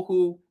people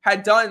who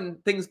had done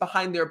things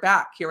behind their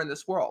back here in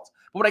this world.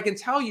 But what I can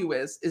tell you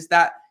is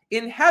that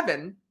in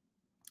heaven,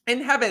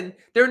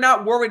 they're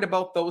not worried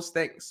about those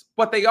things.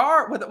 What they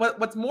are,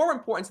 what's more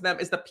important to them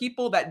is the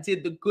people that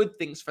did the good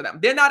things for them.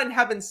 They're not in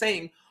heaven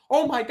saying,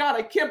 oh my God,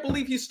 I can't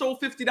believe he stole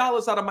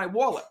 $50 out of my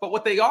wallet. But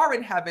what they are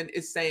in heaven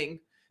is saying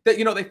that,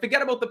 they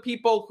forget about the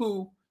people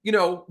who,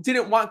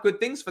 didn't want good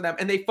things for them.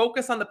 And they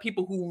focus on the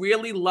people who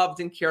really loved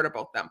and cared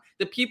about them.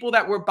 The people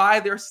that were by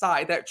their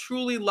side, that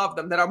truly love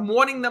them, that are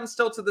mourning them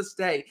still to this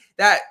day,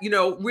 that,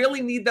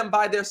 really need them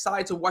by their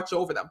side to watch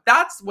over them.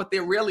 That's what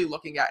they're really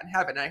looking at in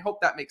heaven. And I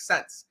hope that makes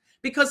sense.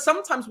 Because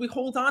sometimes we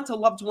hold on to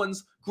loved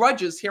ones'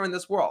 grudges here in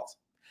this world.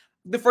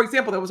 For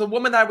example, there was a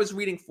woman that I was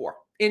reading for,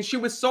 and she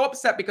was so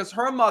upset because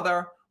her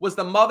mother was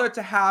the mother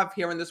to have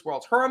here in this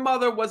world. Her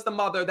mother was the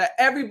mother that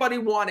everybody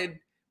wanted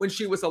when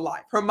she was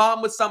alive. Her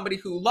mom was somebody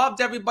who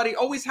loved everybody,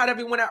 always had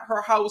everyone at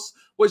her house,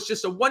 was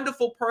just a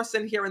wonderful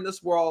person here in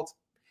this world.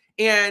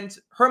 And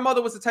her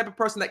mother was the type of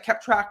person that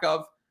kept track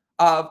of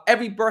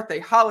every birthday,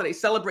 holiday,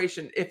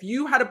 celebration. If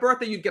you had a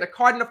birthday, you'd get a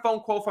card and a phone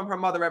call from her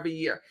mother every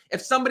year.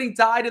 If somebody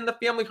died in the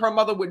family, her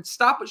mother would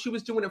stop what she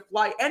was doing and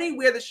fly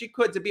anywhere that she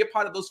could to be a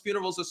part of those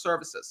funerals or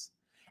services.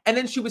 And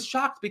then she was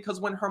shocked because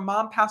when her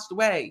mom passed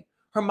away,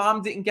 her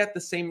mom didn't get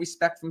the same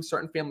respect from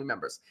certain family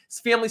members.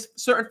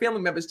 Certain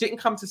family members didn't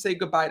come to say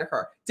goodbye to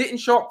her, didn't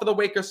show up for the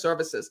wake or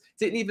services,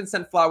 didn't even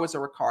send flowers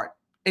or a card.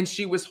 And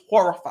she was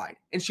horrified.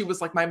 And she was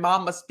like, my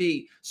mom must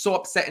be so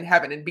upset in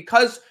heaven. And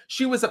because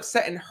she was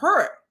upset and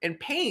hurt and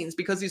pains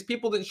because these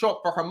people didn't show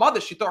up for her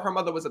mother, she thought her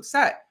mother was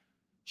upset.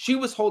 She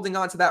was holding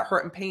on to that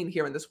hurt and pain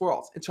here in this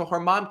world until her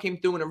mom came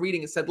through in a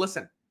reading and said,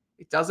 listen,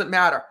 it doesn't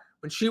matter.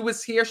 When she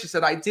was here, she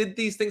said, I did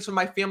these things for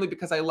my family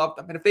because I love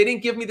them. And if they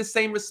didn't give me the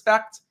same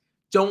respect,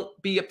 don't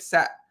be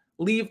upset.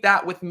 Leave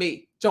that with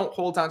me. Don't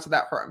hold on to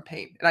that hurt and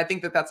pain. And I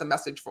think that that's a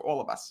message for all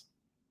of us.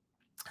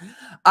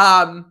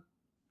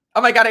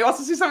 Oh my God, I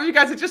also see some of you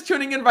guys are just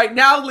tuning in right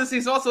now.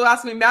 Lizzie's also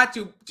asking me, Matt,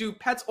 do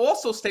pets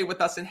also stay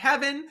with us in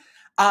heaven?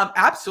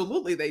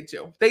 Absolutely they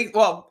do.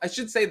 I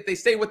should say that they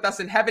stay with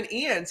us in heaven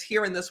and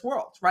here in this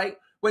world, right?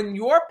 When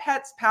your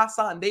pets pass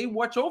on, they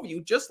watch over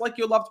you just like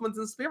your loved ones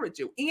in spirit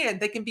do. And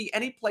they can be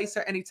any place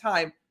at any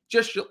time,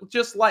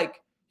 just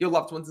like your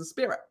loved ones in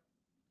spirit.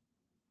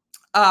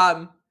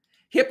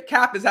 Hip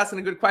Cap is asking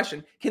a good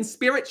question. Can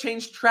spirit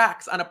change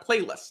tracks on a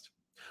playlist?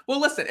 Well,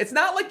 listen, it's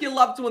not like your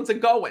loved ones are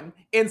going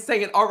and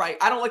saying, all right,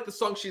 I don't like the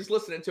song she's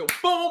listening to.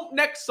 Boom,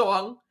 next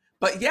song.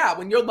 But yeah,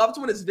 when your loved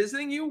one is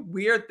visiting you,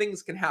 weird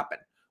things can happen.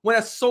 When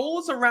a soul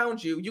is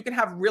around you, you can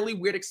have really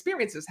weird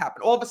experiences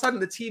happen. All of a sudden,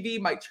 the TV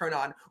might turn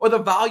on, or the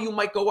volume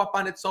might go up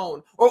on its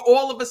own. Or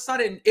all of a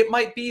sudden, it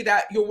might be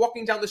that you're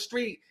walking down the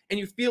street and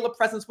you feel a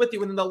presence with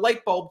you, and then the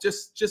light bulb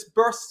just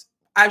bursts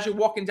as you're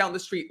walking down the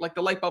street, like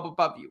the light bulb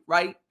above you,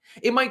 right?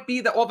 It might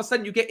be that all of a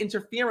sudden you get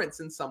interference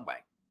in some way.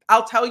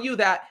 I'll tell you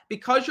that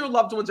because your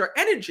loved ones are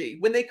energy,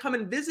 when they come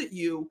and visit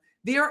you,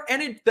 the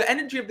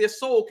energy of their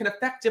soul can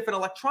affect different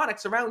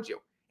electronics around you.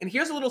 And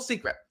here's a little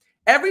secret.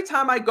 Every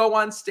time I go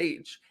on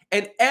stage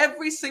and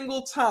every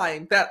single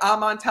time that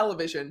I'm on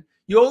television,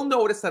 you'll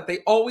notice that they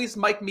always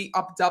mic me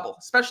up double,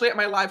 especially at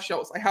my live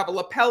shows. I have a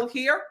lapel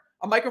here,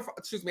 a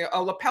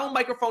lapel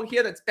microphone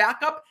here that's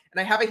backup, and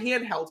I have a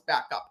handheld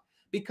backup.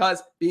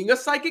 Because being a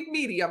psychic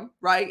medium,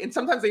 right, and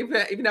sometimes they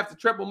even have to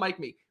triple mic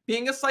me.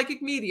 Being a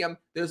psychic medium,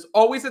 there's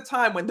always a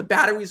time when the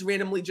batteries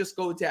randomly just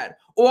go dead.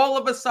 All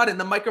of a sudden,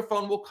 the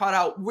microphone will cut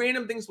out.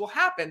 Random things will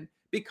happen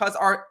because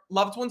our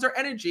loved ones are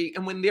energy,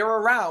 and when they're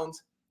around,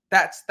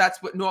 that's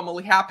what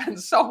normally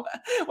happens. So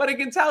what I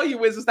can tell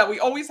you is that we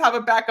always have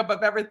a backup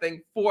of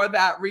everything for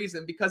that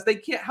reason, because they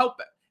can't help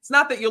it. It's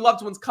not that your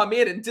loved ones come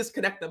in and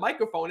disconnect the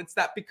microphone. It's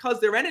that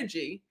because their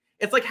energy,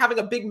 it's like having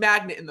a big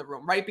magnet in the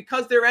room, right?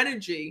 Because their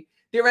energy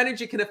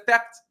can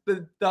affect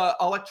the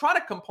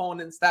electronic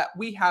components that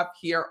we have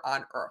here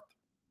on Earth.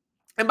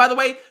 And by the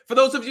way, for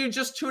those of you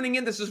just tuning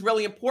in, this is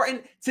really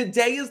important.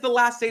 Today is the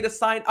last day to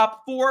sign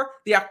up for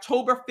the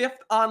October 5th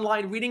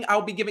online reading.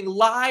 I'll be giving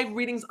live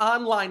readings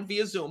online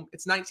via Zoom.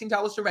 It's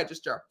 $19 to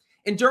register.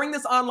 And during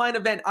this online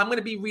event, I'm going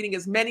to be reading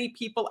as many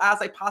people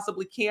as I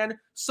possibly can.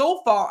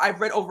 So far,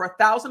 I've read over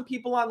 1,000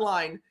 people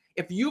online.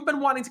 If you've been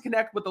wanting to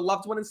connect with a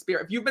loved one in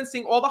spirit, if you've been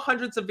seeing all the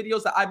hundreds of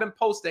videos that I've been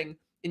posting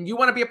and you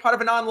want to be a part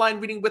of an online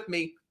reading with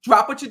me,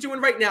 drop what you're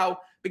doing right now,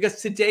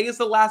 because today is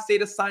the last day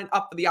to sign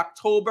up for the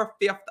October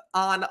 5th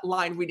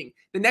online reading.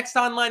 The next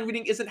online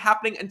reading isn't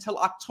happening until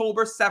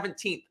October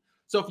 17th.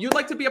 So if you'd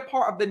like to be a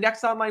part of the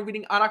next online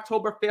reading on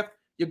October 5th,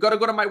 you've got to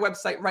go to my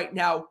website right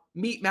now,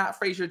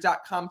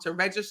 meetmattfraser.com, to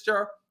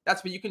register.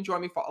 That's where you can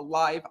join me for a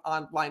live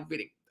online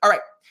reading. All right,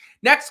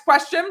 next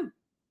question.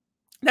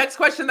 Next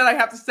question that I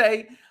have to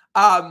say,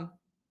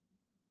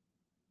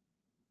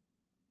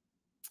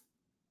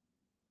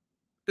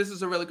 this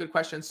is a really good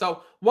question.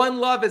 So One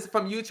Love is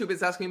from YouTube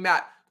is asking,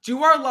 Matt,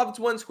 do our loved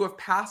ones who have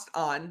passed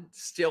on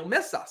still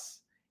miss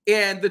us?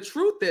 And the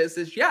truth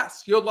is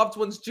yes, your loved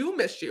ones do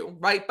miss you,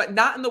 right? But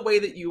not in the way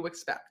that you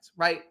expect,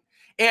 right?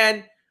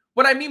 And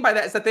what I mean by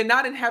that is that they're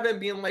not in heaven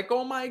being like,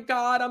 oh my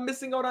God, I'm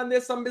missing out on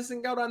this, I'm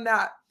missing out on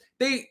that.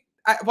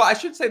 I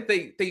should say I'm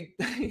going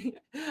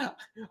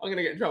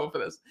to get in trouble for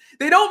this.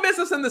 They don't miss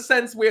us in the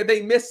sense where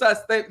they miss us,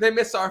 they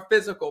miss our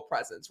physical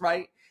presence,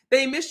 right?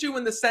 They miss you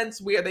in the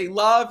sense where they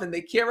love and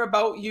they care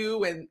about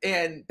you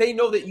and they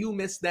know that you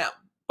miss them.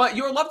 But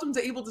your loved ones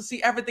are able to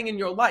see everything in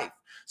your life.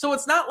 So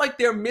it's not like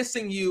they're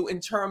missing you in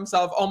terms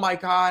of, oh my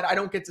God, I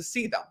don't get to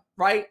see them,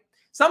 right?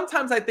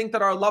 Sometimes I think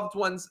that our loved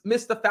ones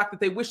miss the fact that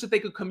they wish that they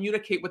could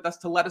communicate with us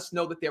to let us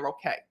know that they're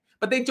okay.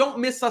 But they don't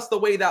miss us the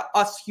way that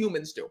us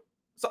humans do.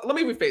 So let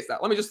me rephrase that.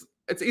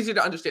 It's easy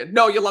to understand.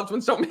 No, your loved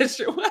ones don't miss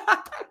you.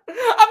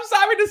 I'm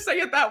sorry to say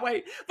it that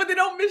way, but they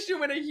don't miss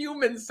you in a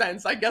human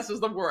sense, I guess is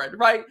the word,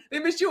 right? They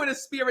miss you in a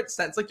spirit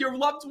sense. Like your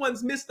loved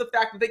ones miss the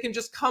fact that they can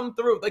just come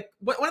through. Like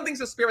one of the things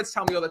that spirits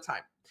tell me all the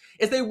time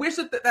is they wish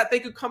that they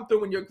could come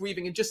through when you're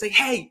grieving and just say,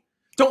 hey,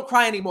 don't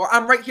cry anymore.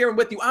 I'm right here and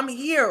with you. I'm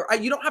here.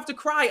 You don't have to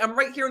cry. I'm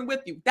right here and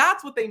with you.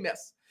 That's what they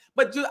miss.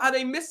 But are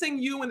they missing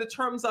you in the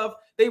terms of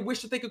they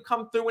wish that they could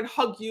come through and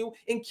hug you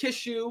and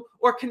kiss you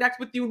or connect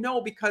with you? No,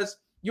 because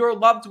your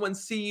loved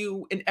ones see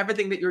you in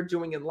everything that you're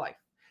doing in life.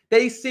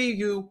 They see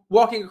you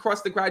walking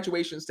across the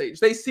graduation stage.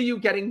 They see you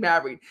getting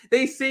married.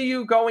 They see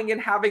you going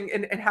and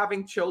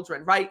having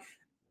children, right?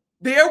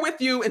 They're with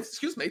you,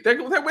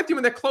 they're with you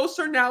and they're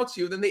closer now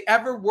to you than they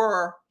ever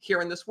were here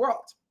in this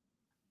world.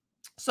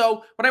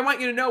 So what I want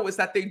you to know is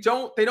that they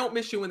don't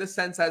miss you in the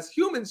sense as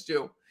humans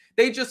do.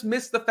 They just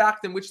miss the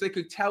fact in which they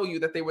could tell you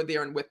that they were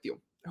there and with you.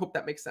 I hope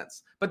that makes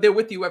sense. But they're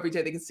with you every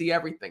day. They can see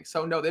everything.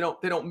 So no, they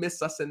don't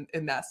miss us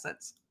in that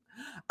sense.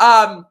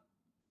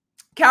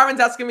 Karen's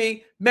asking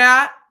me,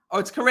 Matt,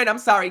 it's Corinne, I'm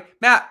sorry.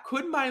 Matt,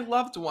 could my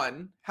loved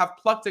one have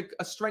plucked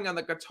a string on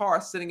the guitar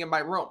sitting in my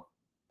room?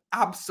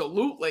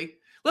 Absolutely.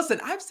 Listen,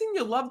 I've seen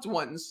your loved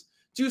ones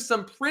do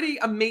some pretty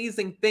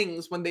amazing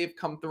things when they've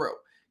come through.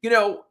 You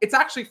know, it's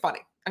actually funny.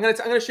 I'm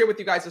gonna share with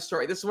you guys a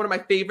story. This is one of my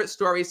favorite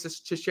stories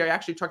to share. I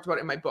actually talked about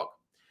it in my book.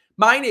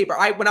 My neighbor,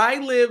 when I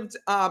lived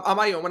on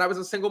my own, when I was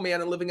a single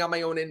man and living on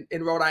my own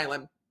in Rhode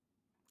Island,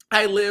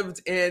 I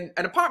lived in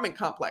an apartment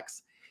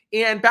complex.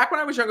 And back when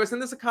I was younger, I was in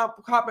this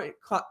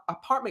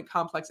apartment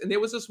complex, and there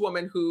was this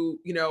woman who,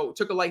 you know,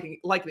 took a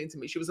liking to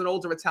me. She was an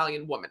older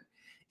Italian woman.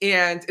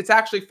 And it's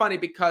actually funny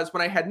because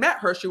when I had met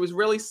her, she was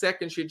really sick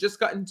and she had just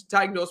gotten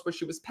diagnosed where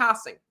she was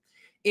passing.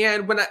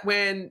 And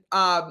when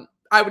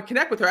I would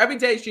connect with her every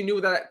day, she knew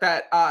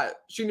that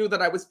she knew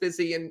that I was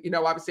busy, and you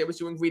know, obviously I was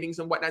doing readings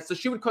and whatnot. So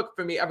she would cook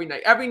for me every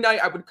night. Every night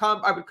I would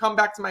come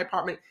back to my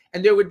apartment,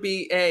 and there would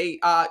be a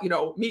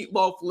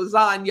meatloaf,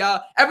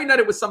 lasagna. Every night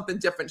it was something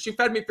different. She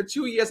fed me for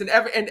 2 years, and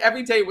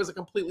every day it was a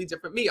completely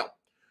different meal.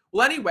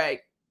 Well,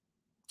 anyway,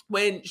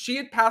 when she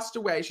had passed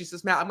away, she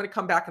says, Matt, I'm going to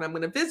come back and I'm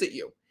going to visit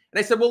you. And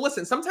I said, well,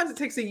 listen, sometimes it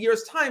takes a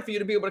year's time for you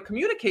to be able to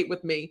communicate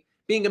with me,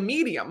 being a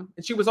medium.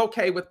 And she was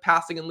okay with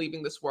passing and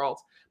leaving this world.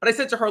 But I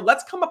said to her,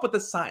 let's come up with a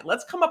sign.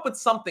 Let's come up with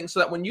something so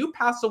that when you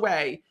pass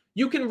away,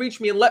 you can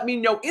reach me and let me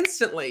know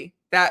instantly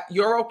that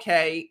you're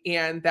okay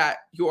and that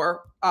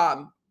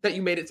that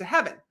you made it to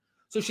heaven.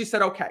 So she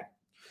said, okay.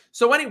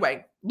 So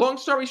anyway, long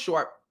story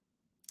short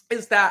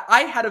is that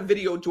I had a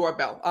video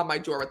doorbell on my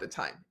door at the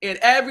time. And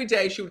every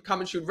day she would come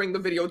and she would ring the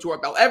video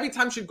doorbell. Every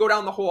time she'd go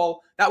down the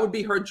hall, that would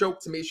be her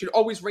joke to me. She'd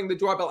always ring the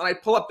doorbell, and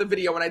I'd pull up the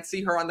video and I'd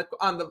see her on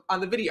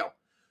the video.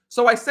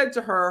 So I said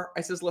to her,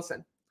 I says,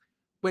 listen,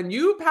 when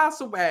you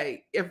pass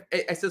away,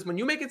 when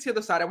you make it to the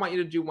other side, I want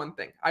you to do one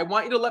thing. I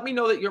want you to let me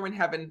know that you're in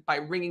heaven by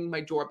ringing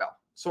my doorbell,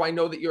 so I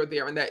know that you're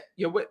there and that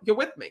you're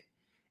with me.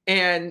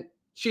 And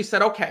she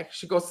said, okay.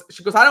 She goes,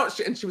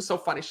 and she was so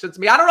funny. She said to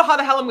me, I don't know how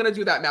the hell I'm going to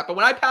do that, Matt, but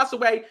when I pass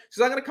away,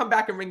 she's I'm going to come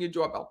back and ring your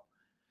doorbell.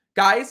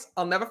 Guys,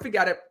 I'll never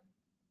forget it.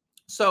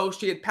 So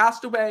she had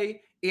passed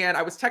away, and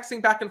I was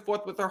texting back and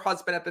forth with her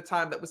husband at the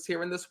time that was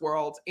here in this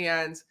world.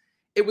 And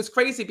it was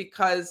crazy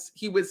because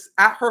he was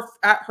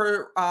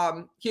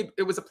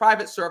it was a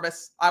private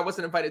service. I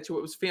wasn't invited to it.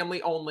 It was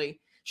family only.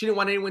 She didn't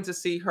want anyone to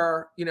see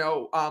her,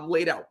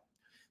 laid out.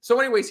 So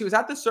anyways, he was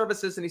at the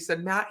services and he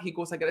said, Matt, he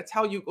goes, I got to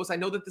tell you, he goes, I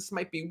know that this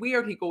might be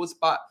weird. He goes,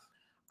 but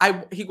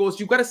he goes,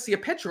 you got to see a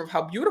picture of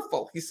how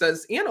beautiful, he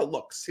says, Anna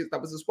looks.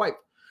 That was his wife.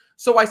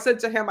 So I said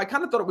to him, I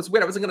kind of thought it was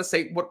weird. I wasn't going to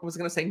say what was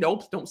going to say,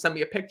 nope, don't send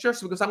me a picture.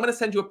 So he goes, I'm going to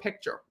send you a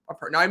picture of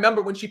her. Now I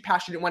remember when she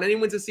passed, she didn't want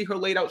anyone to see her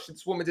laid out.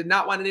 This woman did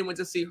not want anyone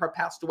to see her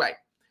passed away.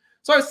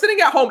 So I was sitting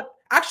at home.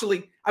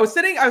 Actually, I was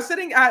sitting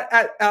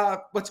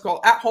at what's it called,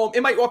 at home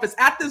in my office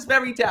at this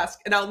very desk.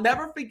 And I'll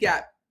never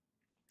forget,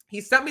 he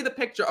sent me the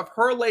picture of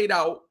her laid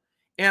out.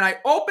 And I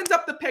opened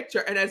up the picture,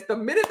 and as the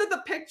minute that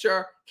the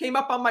picture came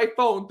up on my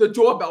phone, the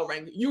doorbell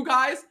rang. You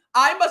guys,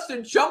 I must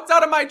have jumped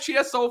out of my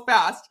chair so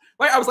fast,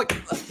 right? I was like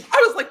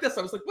this.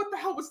 I was like, what the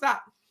hell was that?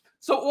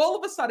 So all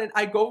of a sudden,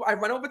 I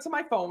run over to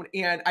my phone,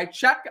 and I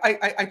check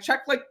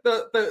like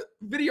the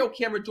video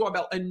camera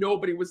doorbell, and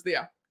nobody was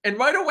there. And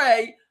right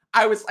away,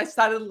 I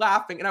started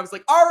laughing, and I was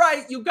like, all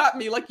right, you got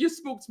me. Like, you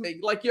spooked me.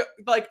 Like,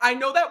 I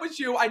know that was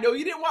you. I know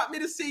you didn't want me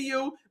to see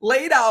you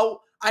laid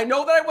out. I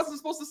know that I wasn't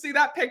supposed to see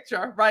that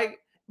picture, right?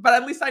 But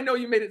at least I know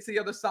you made it to the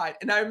other side.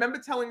 And I remember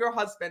telling her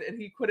husband, and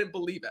he couldn't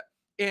believe it.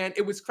 And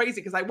it was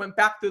crazy because I went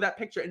back through that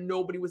picture and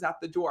nobody was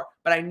at the door.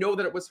 But I know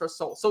that it was her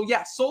soul. So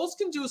yeah, souls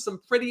can do some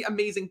pretty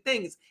amazing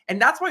things.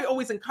 And that's why I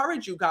always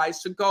encourage you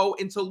guys to go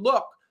and to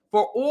look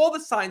for all the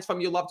signs from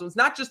your loved ones,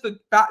 not just the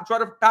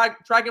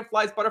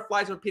dragonflies,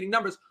 butterflies, and repeating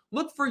numbers.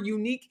 Look for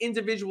unique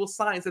individual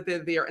signs that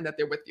they're there and that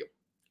they're with you.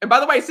 And by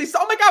the way, see, so,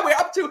 oh my God, we're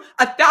up to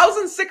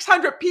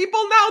 1,600 people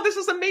now. This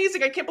is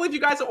amazing. I can't believe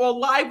you guys are all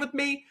live with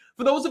me.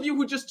 For those of you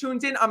who just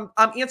tuned in, I'm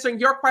answering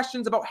your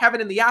questions about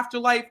heaven and the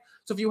afterlife.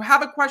 So if you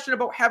have a question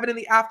about heaven and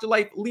the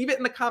afterlife, leave it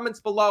in the comments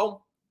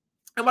below.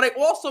 And what I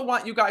also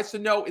want you guys to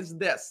know is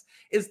this,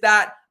 is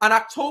that on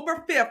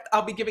October 5th,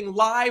 I'll be giving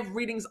live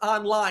readings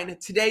online.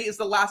 Today is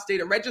the last day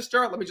to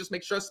register. Let me just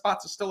make sure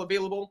spots are still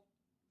available.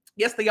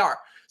 Yes, they are.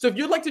 So if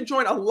you'd like to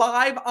join a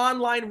live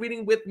online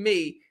reading with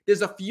me,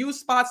 there's a few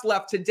spots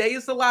left. Today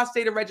is the last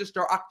day to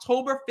register,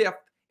 October 5th.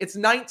 It's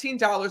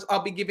 $19.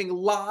 I'll be giving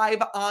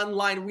live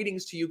online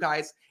readings to you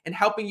guys and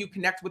helping you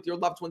connect with your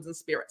loved ones in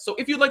spirit. So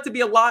if you'd like to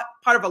be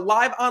part of a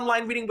live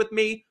online reading with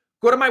me,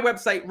 go to my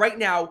website right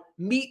now,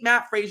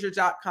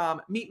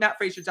 meetmattfraser.com,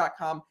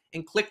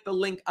 and click the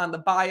link on the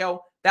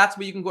bio. That's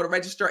where you can go to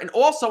register. And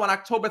also on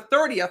October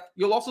 30th,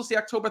 you'll also see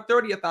October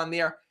 30th on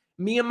there.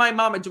 Me and my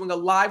mom are doing a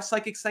live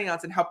psychic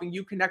seance and helping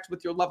you connect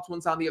with your loved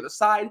ones on the other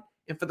side.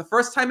 And for the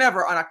first time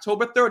ever, on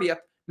October 30th,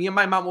 me and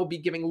my mom will be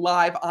giving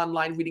live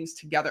online readings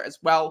together as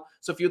well.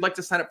 So if you'd like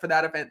to sign up for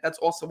that event, that's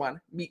also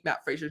on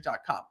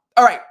meetmattfraser.com.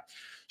 All right.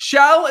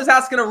 Shell is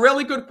asking a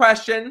really good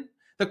question.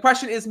 The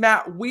question is,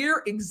 Matt,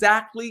 where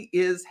exactly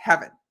is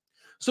heaven?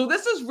 So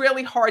this is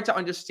really hard to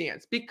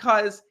understand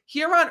because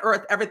here on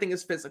earth, everything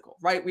is physical,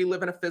 right? We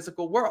live in a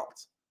physical world,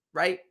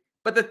 right?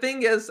 But the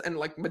thing is, and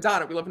like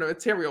Madonna, we live in a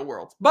material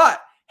world,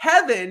 but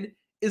heaven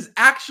is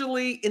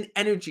actually an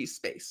energy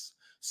space.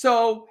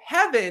 So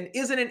heaven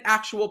isn't an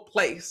actual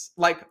place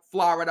like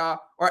Florida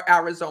or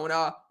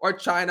Arizona or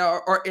China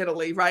or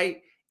Italy,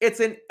 right? It's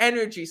an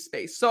energy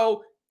space.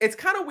 So it's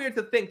kind of weird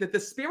to think that the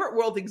spirit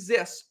world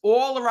exists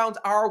all around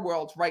our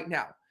world right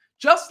now.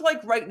 Just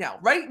like right now.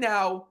 Right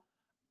now,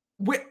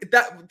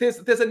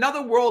 there's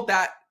another world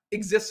that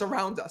exists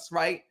around us,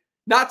 right?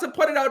 Not to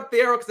put it out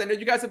there, because I know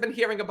you guys have been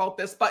hearing about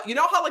this, but you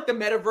know how like the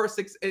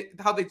metaverse,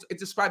 how they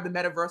describe the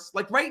metaverse?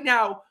 Like right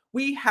now,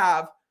 we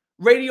have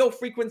radio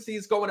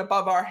frequencies going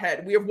above our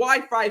head. We have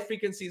Wi-Fi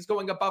frequencies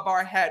going above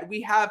our head. We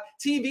have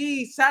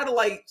TV,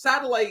 satellite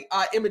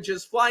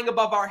images flying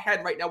above our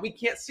head right now. We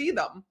can't see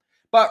them.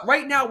 But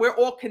right now, we're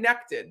all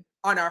connected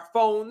on our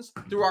phones,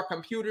 through our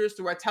computers,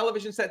 through our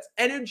television sets.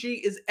 Energy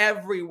is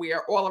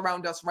everywhere, all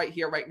around us right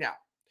here, right now.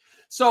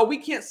 So we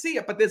can't see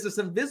it, but there's this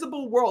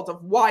invisible world of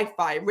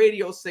Wi-Fi,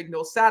 radio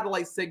signals,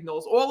 satellite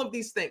signals, all of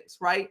these things,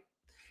 right?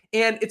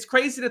 And it's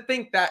crazy to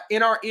think that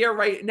in our ear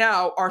right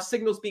now, our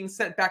signals being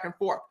sent back and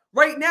forth.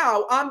 Right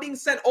now, I'm being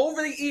sent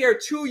over the ear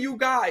to you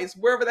guys,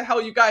 wherever the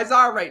hell you guys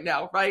are right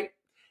now, right?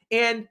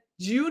 And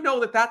do you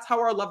know that that's how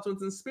our loved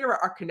ones in spirit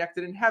are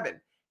connected in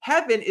heaven?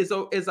 Heaven is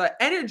an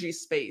energy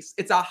space.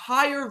 It's a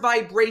higher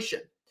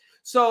vibration.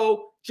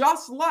 So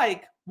just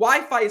like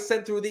Wi-Fi is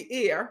sent through the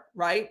air,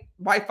 right?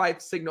 Wi-Fi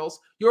signals,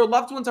 your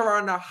loved ones are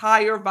on a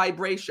higher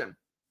vibration.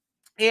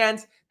 And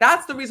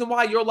that's the reason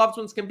why your loved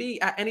ones can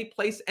be at any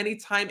place,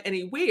 anytime,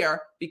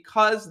 anywhere,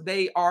 because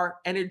they are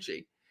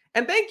energy.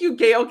 And thank you,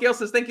 Gail. Gail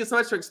says, thank you so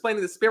much for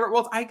explaining the spirit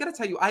world. I got to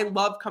tell you, I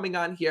love coming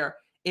on here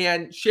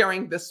and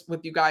sharing this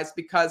with you guys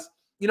because,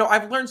 you know,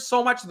 I've learned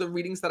so much of the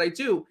readings that I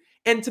do.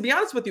 And to be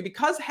honest with you,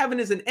 because heaven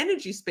is an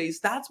energy space,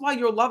 that's why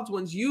your loved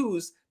ones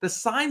use the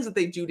signs that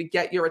they do to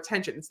get your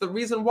attention. It's the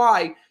reason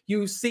why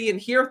you see and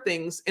hear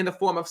things in the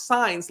form of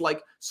signs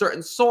like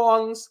certain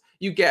songs.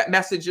 You get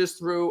messages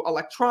through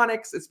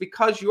electronics. It's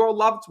because your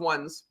loved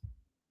ones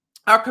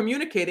are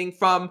communicating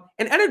from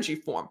an energy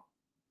form.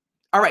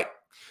 All right.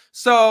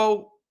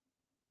 So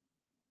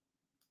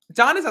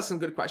Don is asking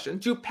a good question.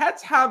 Do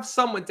pets have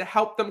someone to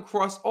help them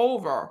cross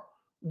over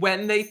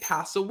when they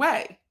pass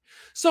away?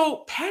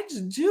 So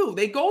pets do.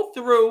 They go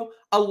through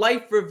a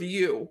life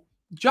review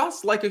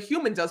just like a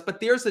human does, but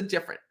there's a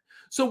difference.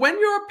 So when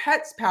your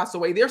pets pass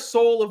away, their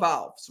soul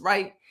evolves,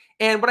 right?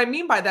 And what I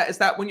mean by that is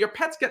that when your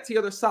pets get to the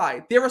other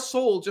side, they're a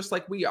soul just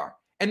like we are.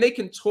 and they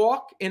can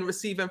talk and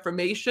receive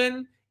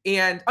information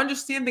and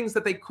understand things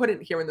that they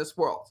couldn't here in this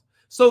world.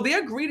 So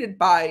they're greeted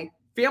by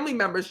family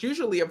members,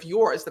 usually of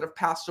yours that have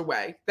passed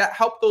away, that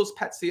help those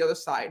pets the other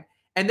side.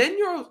 And then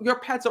your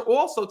pets are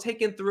also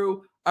taken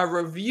through a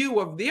review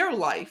of their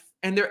life,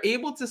 and they're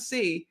able to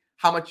see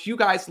how much you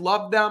guys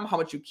love them, how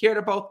much you cared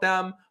about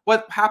them,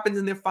 what happens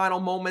in their final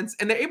moments.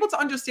 And they're able to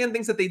understand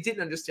things that they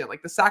didn't understand,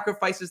 like the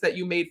sacrifices that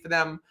you made for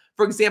them.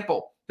 For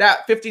example,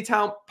 that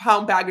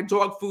 50-pound bag of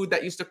dog food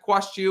that used to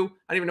cost you,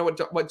 I don't even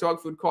know what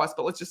dog food costs,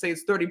 but let's just say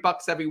it's $30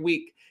 every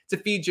week to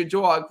feed your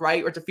dog,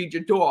 right? Or to feed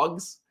your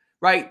dogs,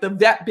 right? The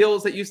vet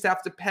bills that you used to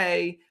have to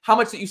pay, how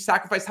much that you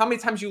sacrificed, how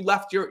many times you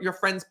left your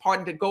friend's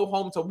party to go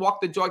home to walk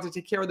the dog, to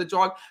take care of the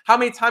dog, how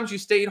many times you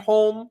stayed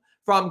home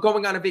from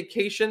going on a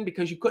vacation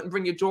because you couldn't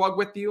bring your dog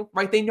with you,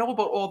 right? They know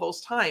about all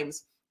those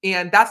times.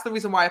 And that's the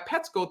reason why our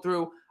pets go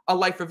through a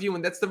life review.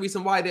 And that's the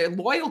reason why they're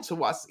loyal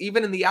to us,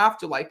 even in the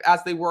afterlife,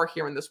 as they were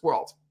here in this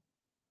world.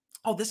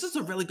 Oh, this is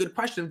a really good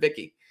question,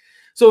 Vicky.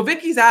 So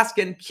Vicky's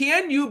asking,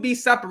 can you be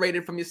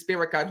separated from your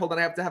spirit guide? Hold on,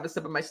 I have to have a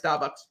sip of my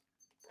Starbucks.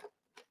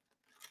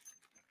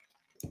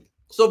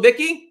 So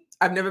Vicky,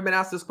 I've never been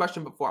asked this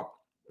question before.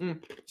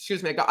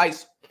 Excuse me, I got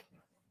ice.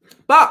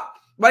 But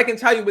what I can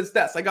tell you is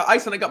this. I got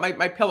ice and I got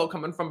my pillow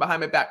coming from behind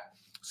my back.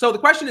 So the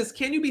question is,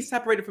 can you be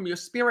separated from your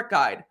spirit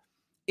guide?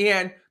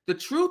 And the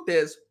truth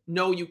is,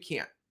 no, you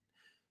can't.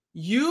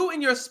 You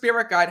and your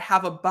spirit guide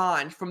have a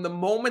bond from the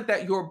moment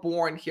that you're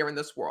born here in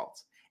this world.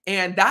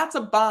 And that's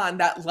a bond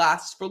that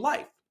lasts for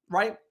life,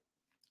 right?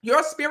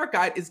 Your spirit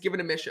guide is given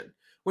a mission.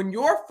 When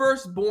you're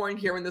first born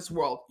here in this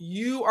world,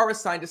 you are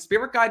assigned a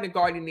spirit guide and a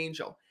guardian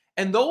angel.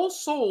 And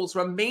those souls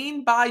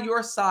remain by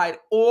your side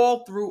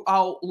all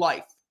throughout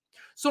life.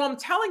 So I'm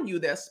telling you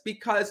this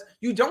because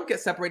you don't get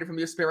separated from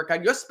your spirit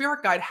guide. Your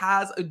spirit guide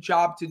has a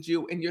job to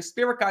do, and your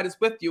spirit guide is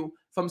with you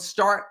from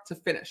start to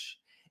finish.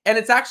 And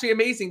it's actually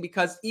amazing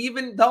because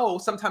even though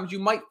sometimes you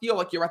might feel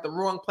like you're at the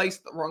wrong place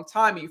at the wrong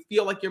time, and you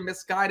feel like you're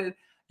misguided,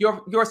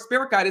 your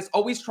spirit guide is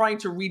always trying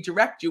to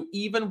redirect you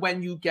even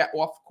when you get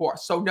off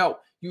course. So no,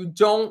 you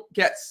don't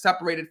get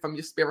separated from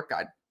your spirit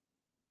guide.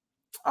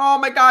 Oh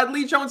my God,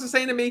 Lee Jones is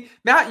saying to me,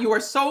 Matt, you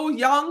are so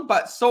young,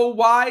 but so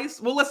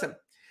wise. Well, listen.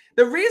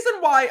 The reason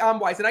why I'm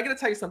wise, and I got to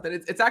tell you something,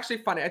 it's actually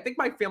funny. I think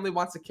my family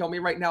wants to kill me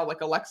right now,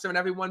 like Alexa and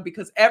everyone,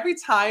 because every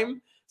time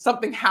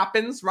something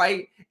happens,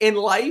 right, in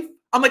life,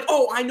 I'm like,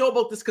 oh, I know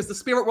about this because the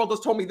spirit world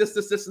has told me this,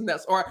 and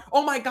this. Or,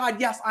 oh my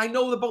God, yes, I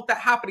know about that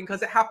happening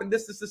because it happened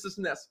this,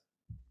 and this.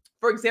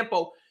 For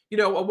example, you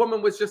know,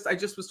 I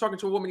just was talking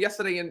to a woman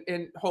yesterday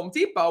in Home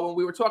Depot, and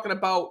we were talking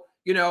about,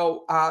 you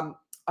know,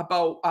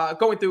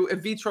 going through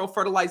in vitro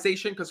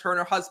fertilization because her and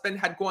her husband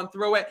had gone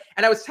through it.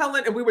 And I was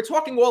telling, and we were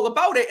talking all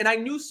about it. And I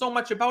knew so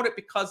much about it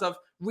because of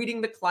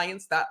reading the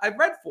clients that I've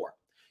read for.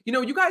 You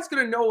know, you guys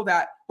going to know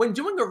that when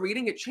doing a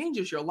reading, it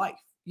changes your life.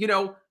 You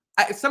know,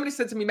 somebody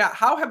said to me, Matt,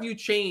 how have you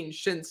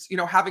changed since, you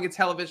know, having a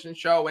television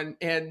show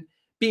and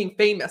being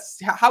famous?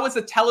 How has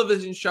a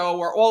television show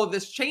or all of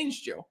this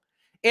changed you?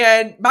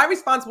 And my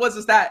response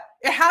is that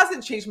it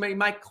hasn't changed me.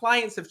 My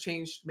clients have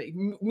changed me.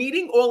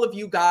 Meeting all of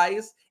you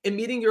guys and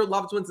meeting your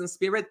loved ones in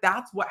spirit,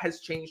 that's what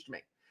has changed me.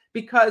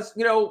 Because,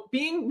 you know,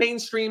 being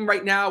mainstream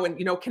right now and,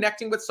 you know,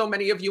 connecting with so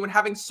many of you and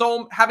having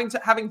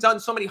done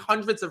so many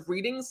hundreds of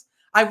readings,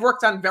 I've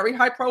worked on very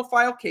high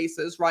profile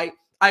cases, right?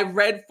 I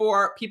read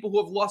for people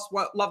who have lost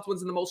loved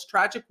ones in the most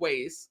tragic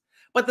ways.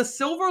 But the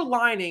silver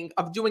lining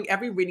of doing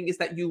every reading is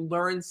that you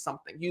learn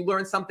something. You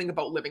learn something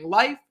about living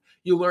life.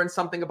 You learn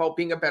something about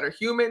being a better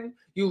human.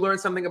 You learn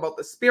something about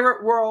the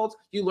spirit world.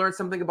 You learn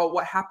something about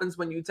what happens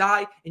when you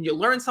die. And you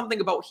learn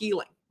something about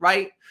healing,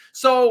 right?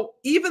 So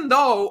even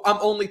though I'm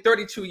only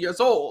 32 years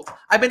old,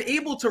 I've been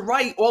able to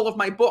write all of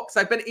my books.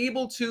 I've been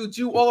able to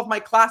do all of my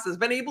classes,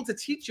 been able to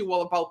teach you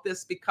all about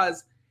this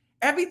because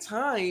every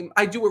time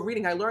I do a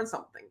reading, I learn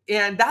something.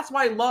 And that's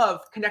why I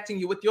love connecting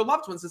you with your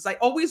loved ones, is I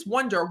always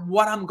wonder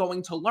what I'm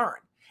going to learn.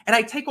 And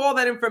I take all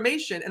that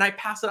information and I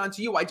pass it on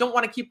to you. I don't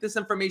want to keep this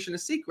information a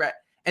secret.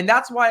 And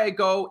that's why I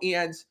go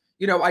and,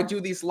 you know, I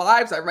do these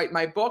lives, I write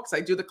my books,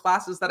 I do the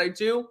classes that I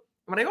do. And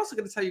what I also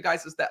got to tell you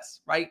guys is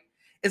this, right?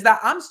 Is that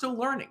I'm still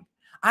learning.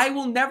 I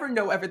will never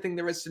know everything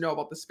there is to know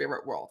about the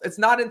spirit world. It's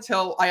not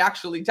until I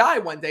actually die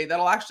one day that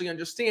I'll actually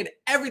understand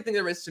everything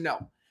there is to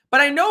know.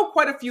 But I know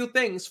quite a few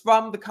things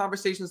from the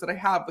conversations that I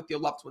have with your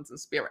loved ones in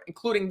spirit,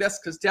 including this,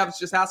 because Dev's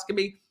just asking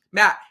me,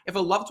 Matt, if a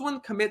loved one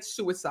commits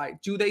suicide,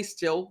 do they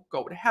still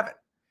go to heaven?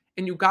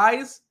 And you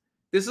guys,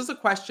 this is a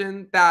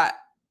question that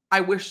I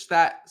wish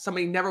that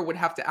somebody never would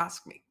have to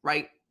ask me,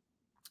 right?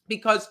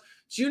 Because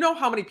do you know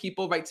how many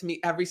people write to me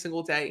every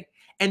single day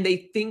and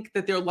they think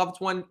that their loved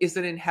one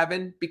isn't in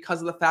heaven because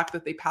of the fact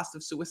that they passed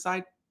of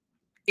suicide?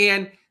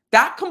 And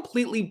that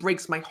completely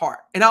breaks my heart.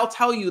 And I'll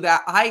tell you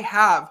that I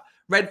have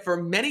read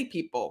for many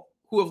people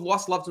who have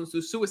lost loved ones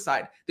through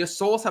suicide. Their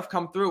souls have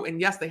come through, and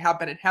yes, they have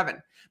been in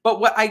heaven. But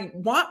what I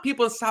want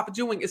people to stop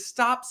doing is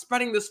stop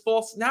spreading this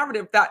false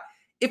narrative that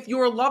if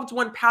your loved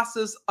one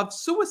passes of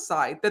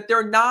suicide, that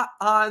they're not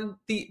on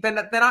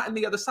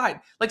the other side.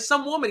 Like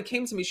some woman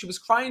came to me, she was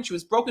crying, she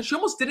was broken. She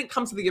almost didn't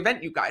come to the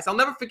event, you guys. I'll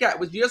never forget. It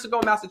was years ago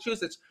in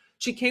Massachusetts.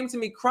 She came to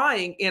me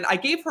crying, and I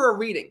gave her a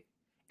reading,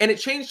 and it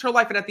changed her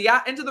life. And at the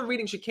end of the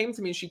reading, she came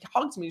to me and she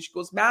hugged me. And she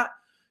goes, Matt,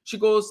 she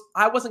goes,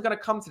 I wasn't going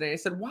to come today. I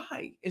said,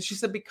 why? And she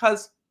said,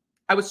 because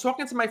I was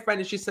talking to my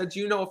friend, and she said, do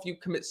you know, if you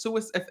commit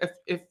suicide,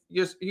 if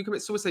you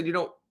commit suicide,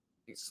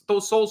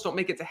 those souls don't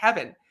make it to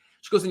heaven.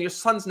 She goes, and your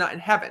son's not in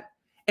heaven.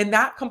 And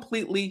that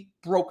completely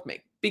broke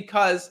me,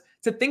 because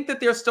to think that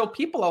there's still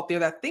people out there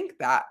that think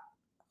that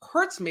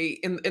hurts me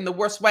in the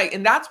worst way.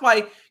 And that's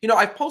why,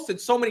 I've posted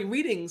so many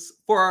readings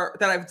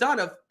that I've done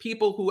of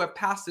people who have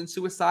passed in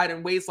suicide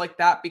and ways like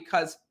that,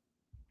 because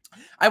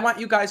I want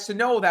you guys to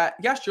know that,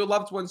 yes, your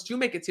loved ones do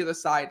make it to the other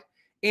side.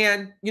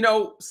 And,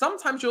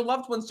 sometimes your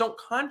loved ones don't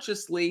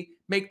consciously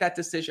make that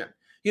decision.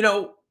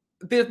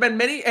 There's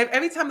been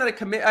every time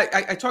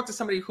that I talked to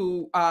somebody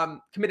who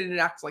committed an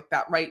act like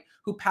that, right?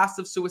 Who passed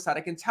of suicide.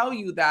 I can tell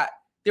you that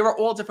there are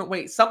all different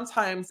ways.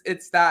 Sometimes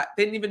it's that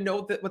they didn't even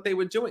know what they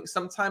were doing.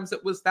 Sometimes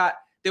it was that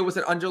there was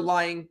an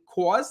underlying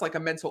cause, like a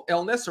mental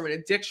illness or an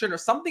addiction or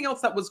something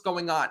else that was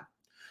going on.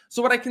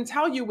 So what I can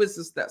tell you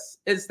is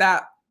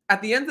that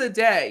at the end of the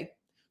day,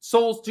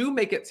 souls do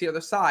make it to the other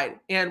side.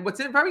 And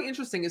what's very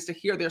interesting is to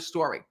hear their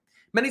story.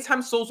 Many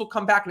times souls will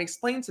come back and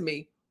explain to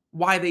me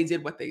why they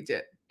did what they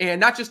did. And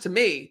not just to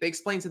me, they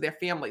explain to their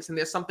families, and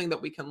there's something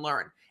that we can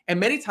learn. And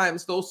many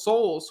times those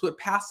souls who have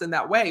passed in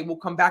that way will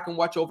come back and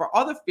watch over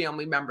other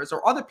family members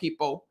or other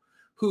people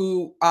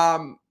who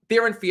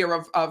they're in fear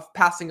of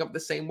passing of the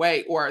same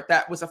way, or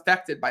that was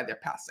affected by their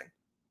passing.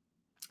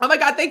 Oh my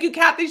God, thank you,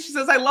 Kathy. She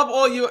says, I love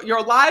all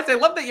your lives. I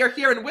love that you're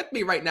here and with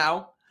me right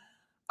now.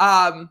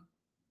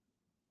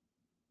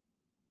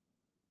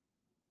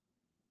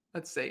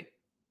 Let's see.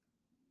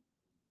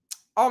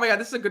 Oh my God,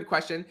 this is a good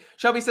question.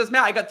 Shelby says,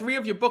 Matt, I got 3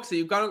 of your books. Are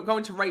you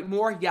going to write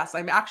more? Yes,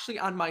 I'm actually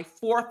on my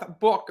 4th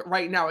book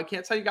right now. I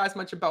can't tell you guys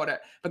much about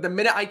it, but the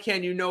minute I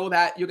can,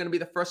 that you're going to be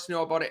the first to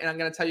know about it. And I'm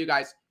going to tell you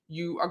guys,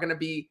 you are going to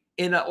be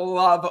in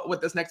love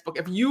with this next book.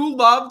 If you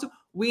loved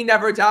We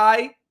Never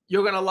Die,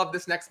 you're going to love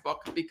this next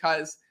book,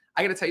 because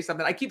I got to tell you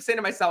something. I keep saying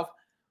to myself,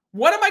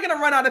 when am I going to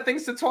run out of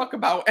things to talk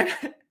about? And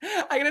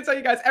I'm going to tell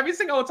you guys, every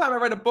single time I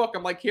write a book,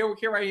 I'm like, here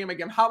I am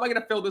again. How am I going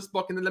to fill this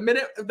book? And then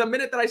the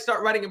minute that I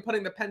start writing and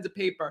putting the pen to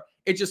paper,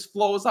 it just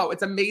flows out.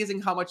 It's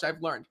amazing how much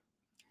I've learned.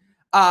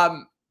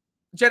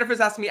 Jennifer's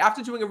asking me,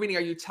 after doing a reading,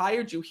 are you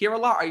tired? Do you hear a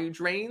lot? Are you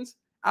drained?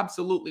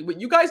 Absolutely. What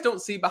you guys don't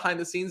see behind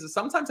the scenes is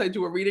sometimes I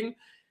do a reading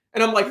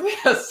and I'm like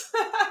this.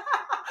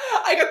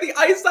 I got the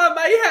ice on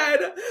my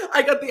head.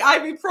 I got the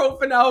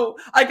ibuprofen out.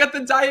 I got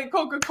the Diet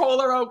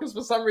Coca-Cola out, because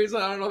for some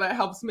reason, I don't know, that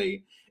helps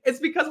me. It's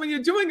because when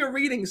you're doing a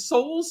reading,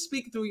 souls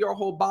speak through your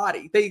whole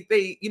body.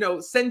 They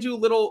send you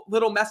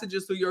little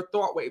messages through your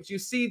thought waves. You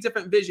see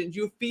different visions.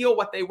 You feel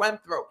what they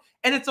went through.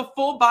 And it's a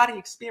full body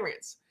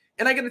experience.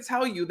 And I got to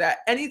tell you that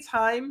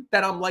anytime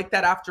that I'm like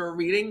that after a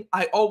reading,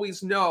 I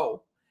always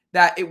know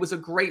that it was a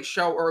great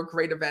show or a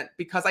great event,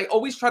 because I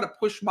always try to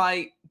push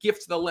my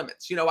gift to the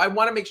limits. I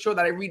want to make sure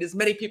that I read as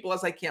many people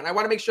as I can. I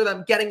want to make sure that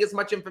I'm getting as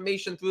much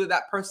information through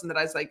that person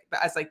as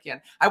I can.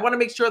 I want to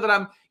make sure that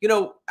I'm,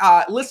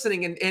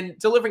 listening and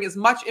delivering as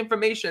much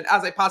information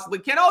as I possibly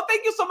can. Oh,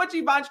 thank you so much,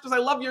 Yvonne, because I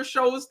love your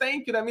shows.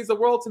 Thank you. That means the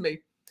world to me.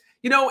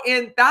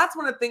 And that's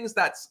one of the things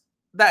that's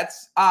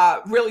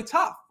really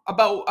tough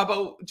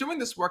about doing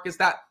this work, is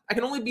that I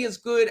can only be as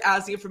good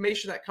as the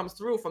information that comes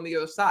through from the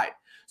other side.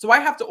 So I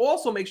have to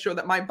also make sure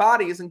that my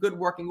body is in good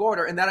working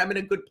order and that I'm in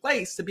a good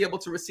place to be able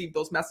to receive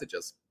those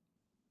messages.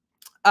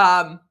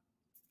 Hold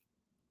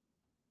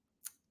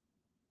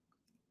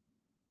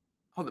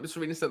on, I'm just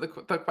reading some of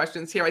the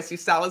questions here. I see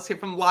Sal's here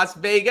from Las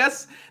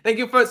Vegas. Thank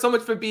you so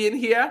much for being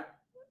here.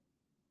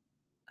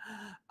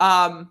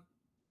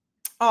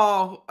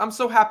 Oh, I'm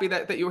so happy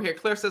that you were here.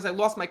 Claire says, I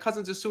lost my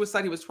cousin to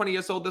suicide. He was 20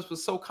 years old. This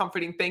was so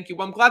comforting. Thank you.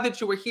 Well, I'm glad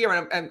that you were here,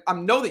 and I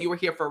know that you were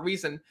here for a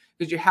reason,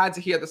 because you had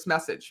to hear this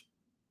message.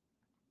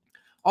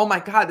 Oh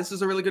my God, this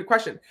is a really good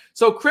question.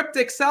 So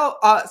Cryptic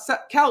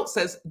Celt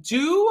says,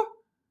 do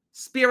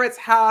spirits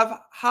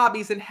have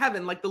hobbies in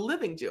heaven like the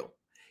living do?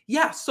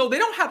 Yeah, so they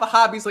don't have the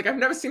hobbies. Like, I've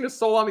never seen a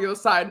soul on the other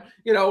side,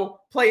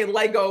 playing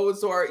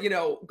Legos or,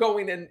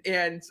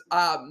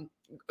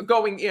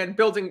 going and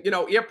building,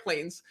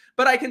 airplanes.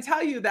 But I can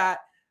tell you that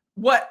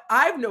what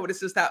I've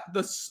noticed is that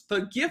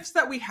the gifts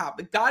that we have,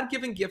 the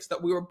God-given gifts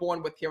that we were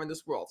born with here in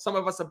this world, some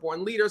of us are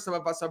born leaders, some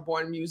of us are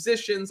born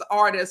musicians,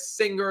 artists,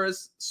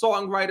 singers,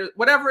 songwriters,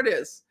 whatever it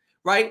is,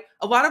 right?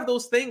 A lot of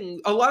those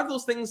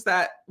things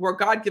that were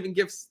God-given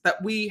gifts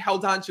that we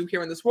held on to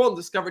here in this world,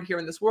 discovered here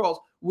in this world,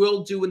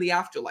 will do in the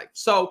afterlife.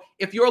 So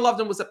if your loved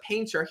one was a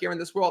painter here in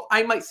this world,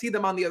 I might see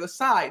them on the other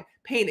side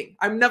painting.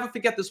 I'll never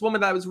forget this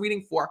woman that I was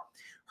reading for.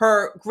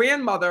 Her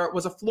grandmother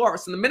was a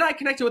florist. And the minute I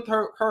connected with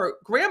her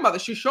grandmother,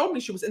 she showed me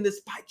she was in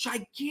this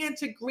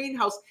gigantic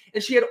greenhouse,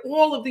 and she had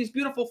all of these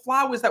beautiful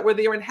flowers that were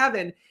there in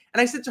heaven.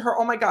 And I said to her,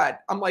 oh my God,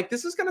 I'm like,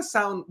 this is going to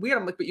sound weird.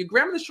 I'm like, but your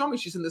grandmother showed me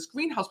she's in this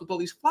greenhouse with all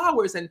these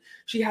flowers and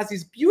she has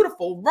these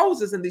beautiful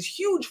roses and these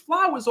huge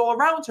flowers all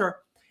around her.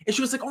 And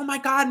she was like, oh my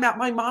God, Matt,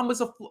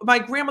 my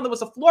grandmother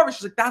was a florist.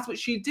 She's like, that's what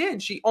she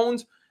did. She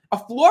owned a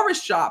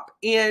florist shop,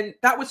 and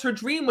that was her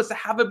dream, was to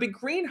have a big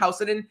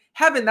greenhouse. And in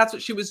heaven, that's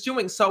what she was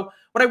doing. So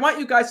what I want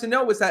you guys to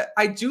know is that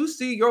I do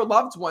see your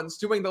loved ones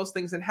doing those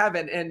things in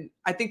heaven. And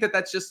I think that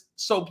that's just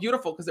so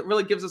beautiful because it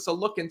really gives us a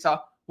look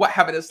into what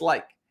heaven is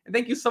like. And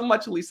thank you so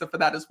much, Lisa, for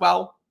that as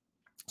well.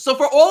 So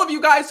for all of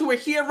you guys who are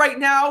here right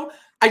now,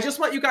 I just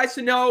want you guys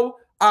to know,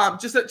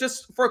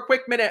 just for a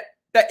quick minute,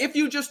 that if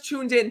you just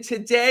tuned in,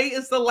 today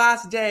is the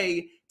last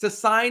day to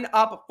sign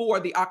up for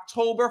the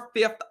October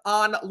 5th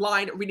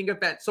online reading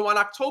event. So on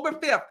October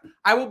 5th,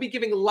 I will be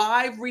giving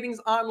live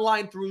readings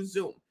online through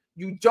Zoom.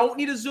 You don't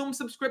need a Zoom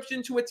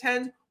subscription to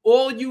attend.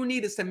 All you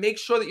need is to make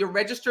sure that you're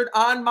registered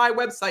on my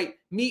website,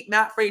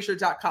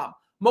 meetmattfraser.com.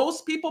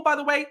 Most people, by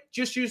the way,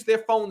 just use their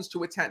phones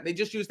to attend. They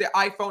just use their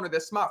iPhone or their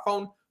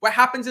smartphone. What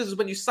happens is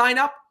when you sign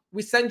up,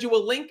 we send you a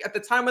link at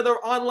the time of the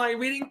online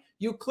reading.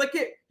 You click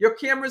it, your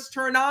cameras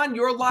turn on,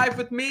 you're live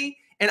with me,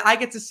 and I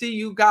get to see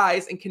you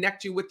guys and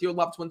connect you with your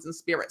loved ones in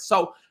spirit.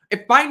 So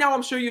if by now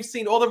I'm sure you've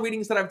seen all the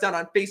readings that I've done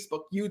on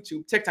Facebook,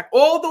 YouTube, TikTok,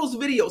 all those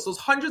videos, those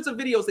hundreds of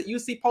videos that you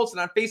see posted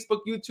on Facebook,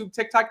 YouTube,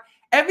 TikTok,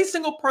 every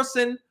single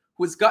person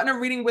who has gotten a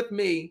reading with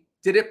me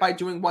did it by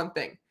doing one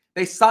thing.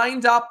 They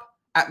signed up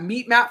at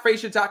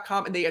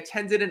meetmattfraser.com and they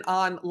attended an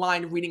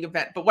online reading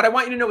event. But what I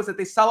want you to know is that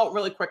they sell out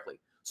really quickly.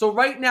 So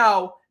right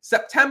now,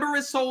 September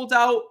is sold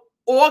out.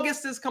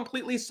 August is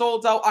completely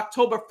sold out.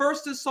 October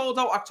 1st is sold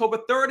out. October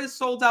 3rd is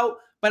sold out.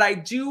 But I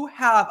do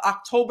have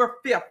October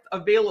 5th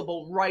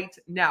available right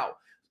now.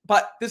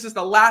 But this is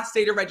the last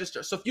day to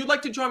register. So if you'd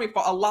like to join me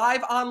for a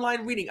live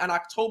online reading on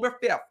October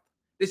 5th,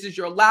 this is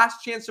your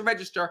last chance to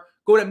register.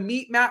 Go to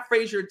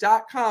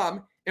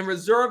meetmattfraser.com and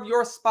reserve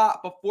your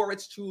spot before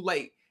it's too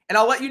late. And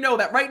I'll let you know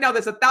that right now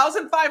there's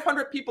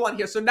 1,500 people on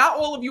here. So not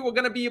all of you are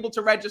going to be able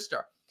to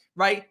register,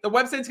 right? The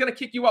website's going to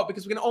kick you out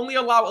because we can only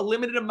allow a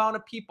limited amount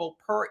of people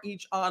per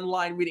each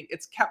online reading.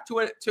 It's kept to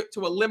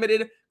a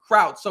limited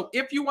crowd. So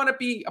if you want to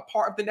be a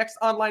part of the next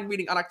online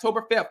reading on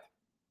October 5th,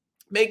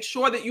 make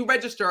sure that you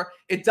register.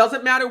 It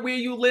doesn't matter where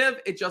you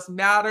live. It just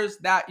matters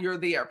that you're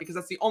there, because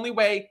that's the only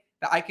way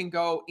that I can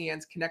go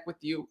and connect with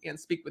you and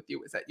speak with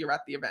you, is that you're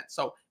at the event.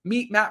 So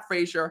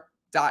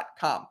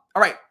meetmattfraser.com.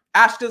 All right.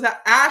 Ash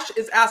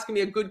is asking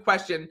me a good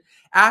question.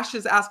 Ash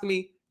is asking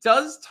me,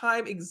 does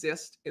time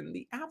exist in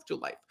the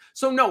afterlife?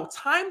 So no,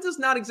 time does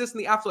not exist in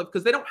the afterlife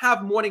because they don't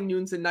have morning,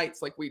 noons, and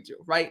nights like we do,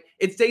 right?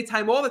 It's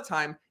daytime all the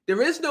time.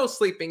 There is no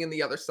sleeping in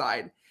the other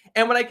side.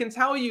 And what I can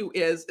tell you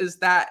is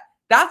that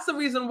that's the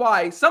reason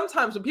why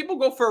sometimes when people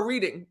go for a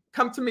reading,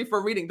 come to me for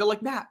a reading, they're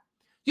like, Matt,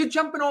 you're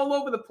jumping all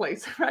over the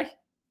place, right?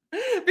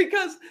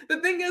 Because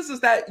the thing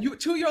is that you,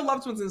 to your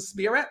loved ones in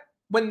spirit,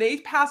 when they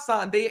pass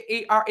on,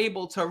 they are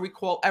able to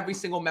recall every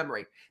single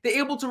memory. They're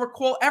able to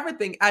recall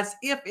everything as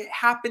if it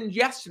happened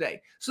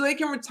yesterday. So they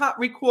can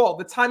recall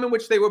the time in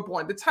which they were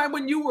born, the time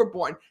when you were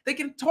born. They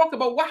can talk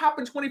about what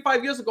happened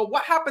 25 years ago,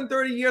 what happened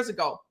 30 years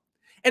ago.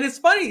 And it's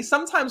funny,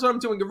 sometimes when I'm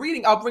doing a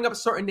reading, I'll bring up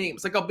certain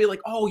names. Like I'll be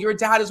like, oh, your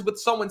dad is with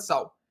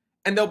so-and-so.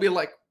 And they'll be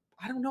like,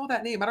 I don't know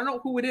that name. I don't know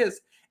who it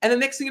is. And the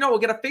next thing you know, we'll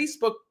get a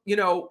Facebook,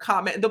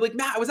 comment, and they'll be like,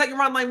 Matt, I was at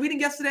your online reading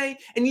yesterday,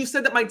 and you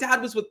said that my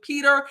dad was with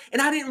Peter, and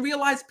I didn't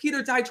realize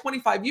Peter died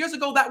 25 years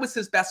ago. That was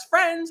his best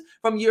friend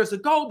from years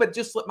ago, but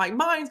just slipped my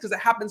mind because it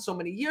happened so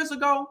many years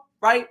ago,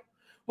 right?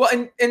 Well,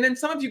 and then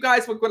some of you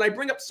guys, when I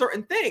bring up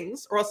certain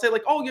things, or I'll say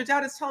like, oh, your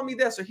dad is telling me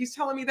this, or he's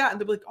telling me that,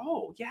 and they'll be like,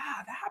 oh, yeah,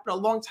 that happened a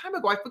long time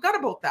ago. I forgot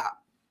about that.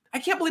 I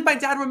can't believe my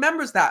dad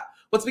remembers that.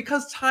 Well, it's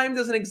because time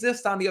doesn't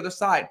exist on the other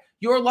side.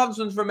 Your loved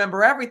ones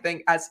remember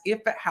everything as if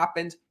it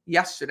happened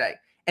yesterday.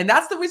 And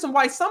that's the reason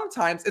why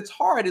sometimes it's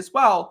hard as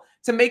well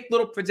to make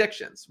little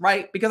predictions,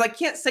 right? Because I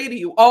can't say to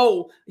you,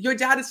 oh, your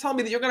dad is telling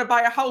me that you're going to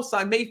buy a house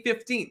on May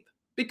 15th,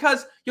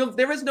 because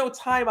there is no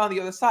time on the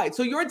other side.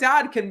 So your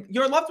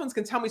loved ones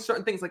can tell me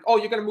certain things like, oh,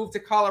 you're going to move to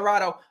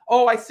Colorado.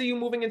 Oh, I see you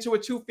moving into a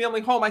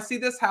 2-family home. I see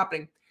this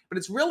happening. But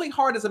it's really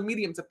hard as a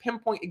medium to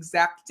pinpoint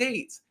exact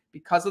dates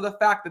because of the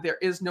fact that there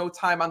is no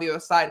time on the other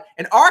side.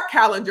 And our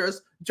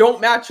calendars don't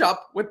match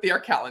up with their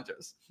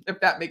calendars, if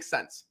that makes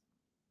sense.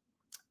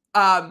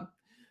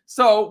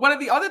 So one of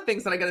the other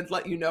things that I got to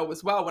let you know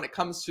as well when it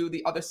comes to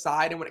the other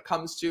side and when it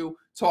comes to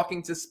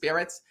talking to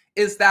spirits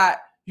is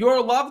that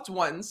your loved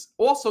ones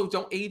also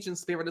don't age in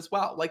spirit as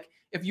well. Like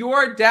if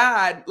your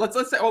dad, let's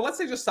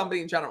say just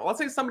somebody in general. Let's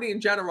say somebody in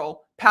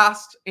general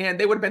passed and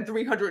they would have been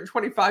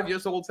 325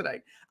 years old today.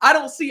 I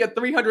don't see a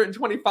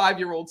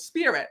 325-year-old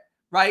spirit,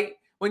 right?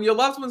 When your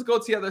loved ones go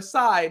to the other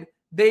side,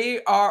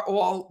 they are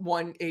all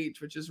one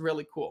age, which is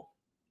really cool.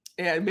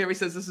 And Mary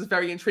says, this is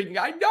very intriguing.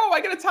 I know, I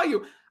got to tell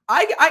you,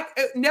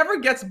 it never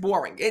gets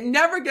boring. It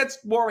never gets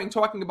boring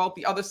talking about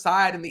the other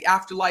side and the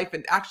afterlife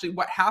and actually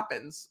what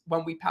happens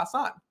when we pass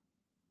on.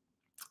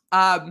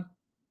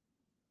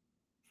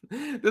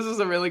 This is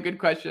a really good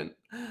question.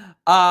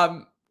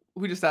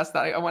 We just asked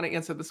that. I want to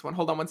answer this one.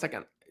 Hold on one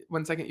second.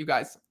 1 second, you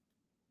guys.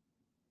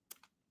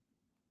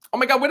 Oh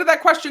my God, where did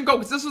that question go?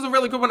 Because this was a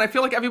really good one. I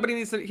feel like everybody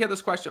needs to hear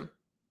this question.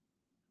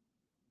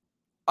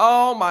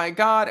 Oh my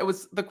God.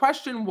 The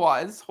question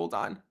was, hold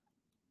on.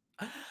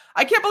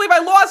 I can't believe I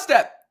lost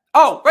it.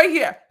 Oh, right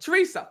here.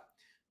 Teresa,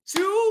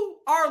 do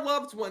our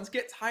loved ones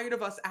get tired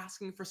of us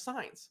asking for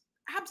signs?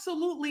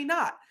 Absolutely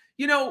not.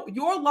 You know,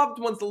 your loved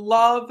ones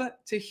love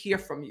to hear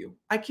from you.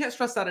 I can't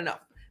stress that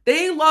enough.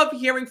 They love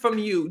hearing from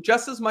you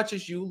just as much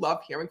as you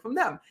love hearing from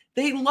them.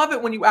 They love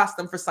it when you ask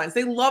them for signs.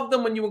 They love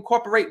them when you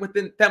incorporate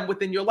them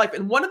within your life.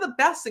 And one of the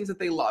best things that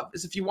they love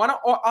is if you want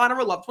to honor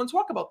a loved one,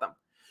 talk about them.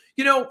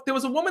 You know, there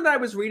was a woman that I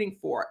was reading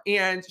for,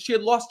 and she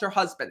had lost her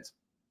husband.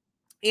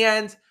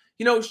 And,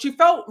 you know, she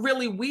felt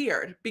really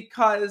weird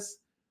because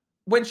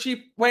when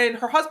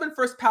her husband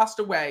first passed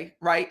away,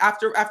 right,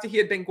 after he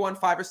had been gone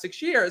 5 or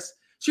 6 years,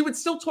 she would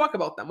still talk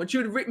about them. When she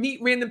would meet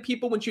random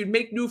people, when she would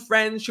make new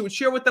friends, she would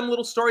share with them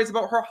little stories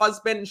about her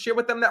husband and share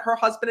with them that her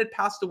husband had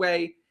passed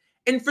away.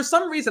 And for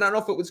some reason, I don't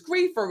know if it was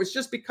grief or it was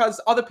just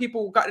because other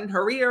people got in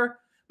her ear,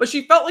 but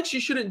she felt like she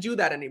shouldn't do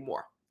that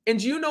anymore. And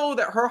do you know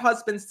that her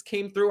husband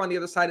came through on the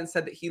other side and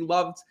said that he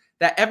loved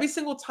that every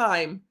single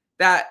time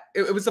that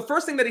it was the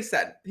first thing that he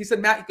said. He said,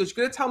 Matt, he goes,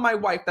 you're going to tell my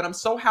wife that I'm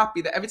so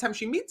happy that every time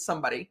she meets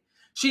somebody,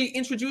 she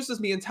introduces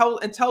me and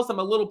tells them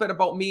a little bit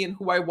about me and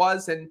who I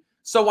was and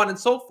so on and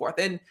so forth.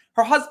 And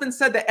her husband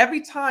said that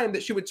every time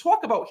that she would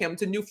talk about him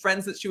to new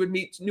friends that she would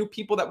meet, new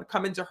people that would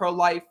come into her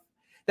life,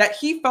 that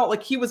he felt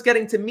like he was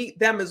getting to meet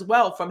them as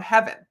well from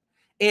heaven.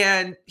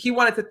 And he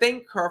wanted to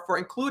thank her for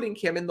including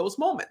him in those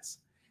moments.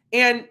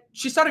 And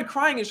she started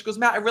crying and she goes,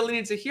 Matt, I really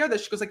need to hear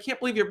this. She goes, I can't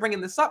believe you're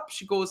bringing this up.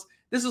 She goes,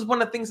 this is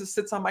one of the things that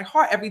sits on my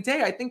heart every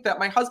day. I think that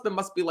my husband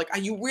must be like, are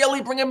you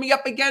really bringing me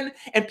up again?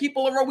 And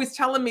people are always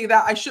telling me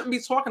that I shouldn't be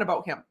talking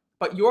about him.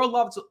 But your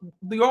loved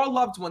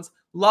ones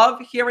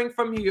love hearing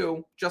from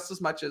you just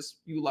as much as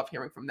you love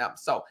hearing from them.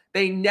 So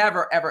they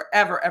never, ever,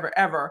 ever, ever,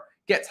 ever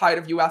get tired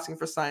of you asking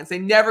for signs. They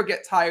never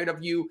get tired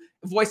of you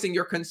voicing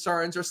your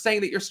concerns or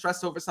saying that you're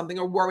stressed over something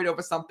or worried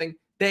over something.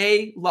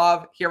 They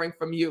love hearing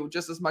from you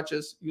just as much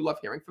as you love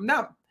hearing from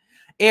them.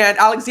 And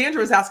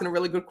Alexandra is asking a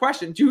really good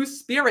question. Do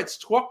spirits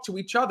talk to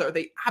each other?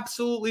 They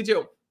absolutely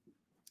do.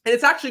 And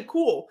it's actually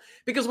cool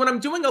because when I'm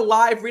doing a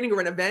live reading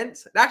or an event,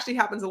 it actually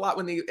happens a lot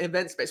when the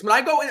event space. When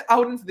I go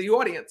out into the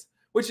audience,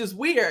 which is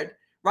weird,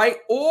 right?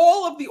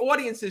 All of the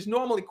audience is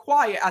normally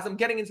quiet as I'm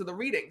getting into the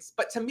readings.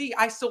 But to me,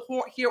 I still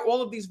hear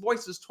all of these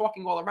voices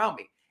talking all around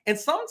me. And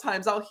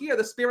sometimes I'll hear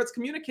the spirits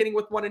communicating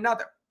with one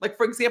another. Like,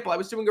 for example, I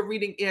was doing a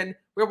reading in,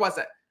 where was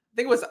it? I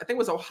think it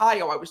was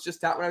Ohio I was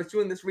just at when I was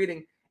doing this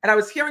reading. And I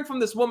was hearing from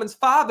this woman's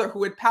father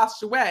who had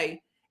passed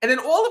away. And then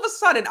all of a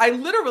sudden, I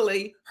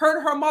literally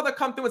heard her mother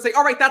come through and say,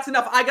 all right, that's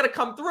enough. I got to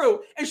come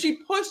through. And she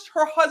pushed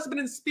her husband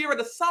in spirit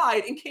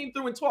aside and came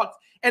through and talked.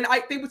 And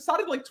they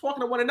started like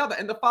talking to one another.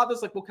 And the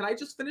father's like, well, can I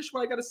just finish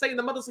what I got to say? And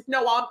the mother's like,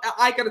 no,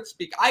 I got to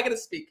speak. I got to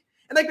speak.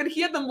 And I could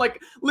hear them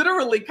like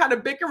literally kind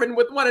of bickering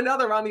with one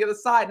another on the other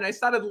side. And I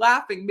started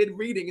laughing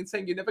mid-reading and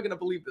saying, you're never going to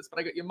believe this. But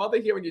I got your mother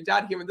here and your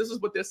dad here. And this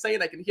is what they're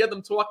saying. I can hear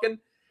them talking.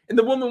 And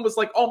the woman was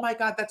like, oh my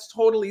God, that's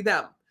totally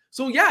them.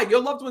 So yeah, your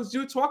loved ones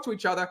do talk to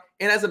each other.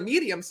 And as a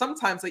medium,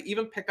 sometimes they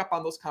even pick up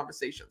on those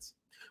conversations.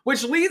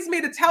 Which leads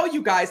me to tell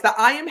you guys that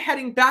I am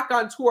heading back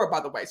on tour, by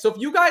the way. So if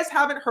you guys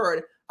haven't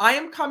heard, I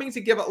am coming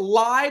to give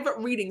live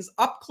readings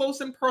up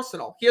close and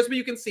personal. Here's where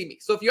you can see me.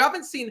 So if you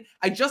haven't seen,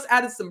 I just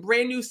added some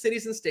brand new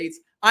cities and states.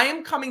 I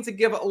am coming to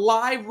give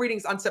live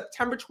readings on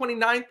September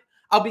 29th.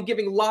 I'll be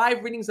giving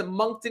live readings in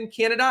Moncton,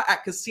 Canada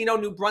at Casino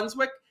New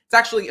Brunswick. It's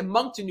actually in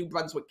Moncton, New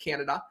Brunswick,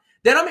 Canada.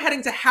 Then I'm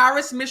heading to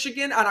Harris,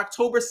 Michigan on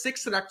October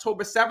 6th and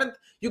October 7th.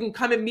 You can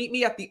come and meet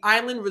me at the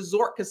Island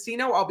Resort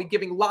Casino. I'll be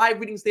giving live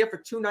readings there for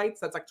 2 nights.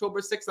 That's October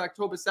 6th and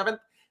October 7th.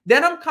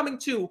 Then I'm coming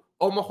to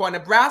Omaha,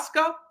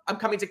 Nebraska. I'm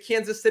coming to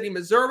Kansas City,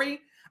 Missouri.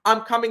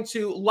 I'm coming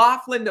to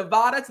Laughlin,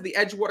 Nevada to the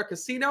Edgewater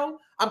Casino.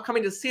 I'm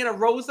coming to Santa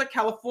Rosa,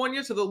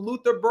 California to the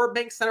Luther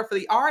Burbank Center for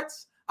the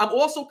Arts. I'm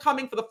also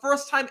coming for the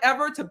first time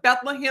ever to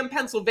Bethlehem,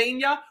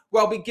 Pennsylvania,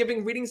 where I'll be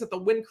giving readings at the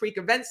Wind Creek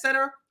Event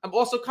Center. I'm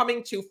also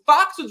coming to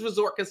Foxwoods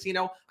Resort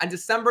Casino on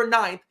December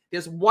 9th.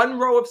 There's 1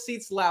 row of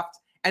seats left.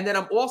 And then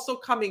I'm also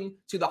coming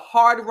to the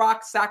Hard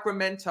Rock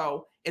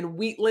Sacramento in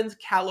Wheatland,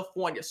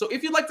 California. So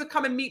if you'd like to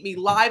come and meet me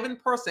live in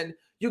person,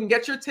 you can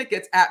get your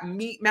tickets at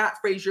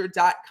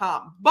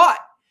meetmattfraser.com. But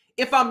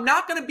if I'm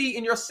not going to be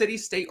in your city,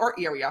 state, or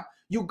area,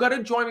 you got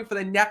to join me for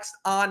the next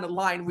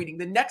online reading.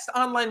 The next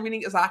online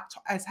reading is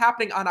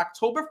happening on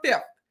October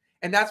 5th.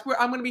 And that's where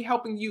I'm going to be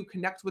helping you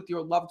connect with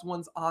your loved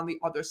ones on the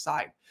other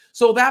side.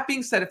 So that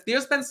being said, if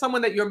there's been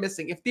someone that you're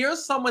missing, if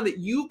there's someone that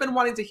you've been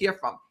wanting to hear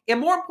from, and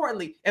more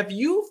importantly, if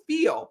you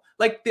feel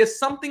like there's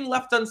something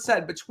left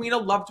unsaid between a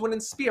loved one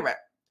and spirit,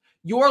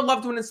 your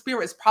loved one in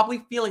spirit is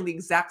probably feeling the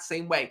exact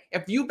same way.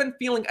 If you've been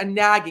feeling a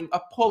nagging, a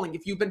pulling,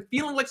 if you've been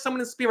feeling like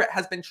someone in spirit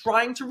has been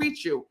trying to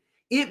reach you,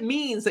 it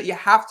means that you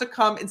have to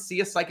come and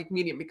see a psychic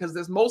medium because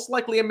there's most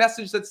likely a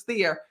message that's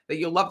there that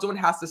your loved one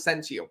has to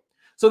send to you.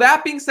 So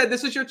that being said,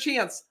 this is your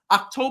chance.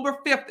 October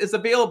 5th is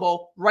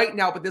available right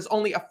now, but there's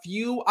only a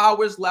few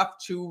hours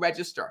left to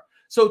register.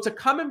 So to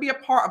come and be a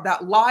part of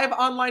that live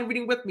online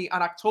reading with me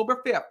on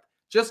October 5th,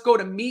 just go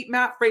to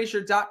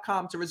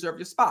meetmattfraser.com to reserve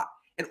your spot.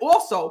 And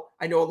also,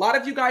 I know a lot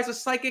of you guys are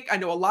psychic. I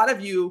know a lot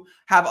of you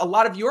have a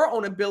lot of your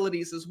own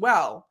abilities as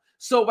well.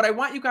 So what I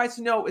want you guys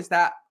to know is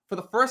that for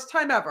the first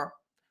time ever,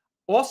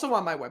 also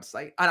on my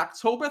website, on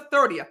October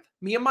 30th,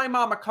 me and my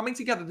mom are coming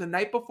together the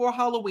night before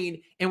Halloween,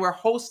 and we're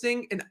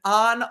hosting an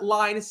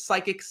online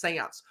psychic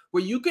seance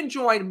where you can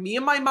join me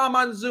and my mom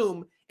on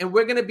Zoom, and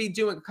we're going to be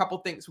doing a couple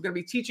things. We're going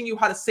to be teaching you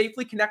how to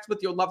safely connect with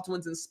your loved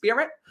ones in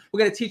spirit. We're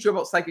going to teach you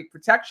about psychic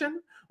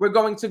protection. We're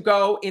going to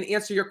go and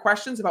answer your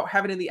questions about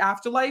heaven and the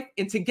afterlife.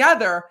 And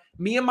together,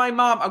 me and my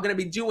mom are going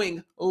to be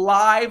doing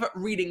live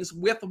readings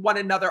with one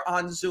another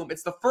on Zoom.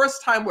 It's the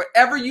first time we're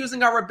ever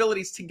using our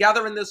abilities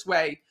together in this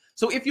way.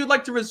 So if you'd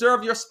like to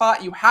reserve your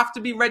spot, you have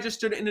to be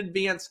registered in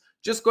advance.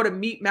 Just go to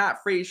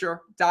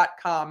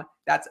meetmattfraser.com.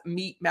 That's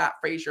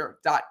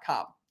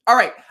meetmattfraser.com. All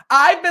right,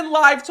 I've been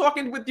live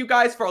talking with you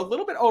guys for a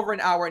little bit over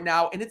an hour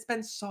now, and it's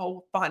been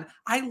so fun.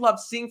 I love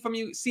seeing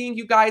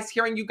you guys,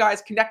 hearing you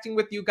guys, connecting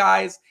with you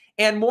guys,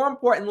 and more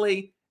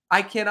importantly,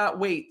 I cannot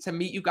wait to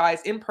meet you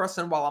guys in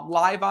person while I'm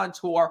live on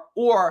tour,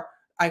 or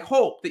I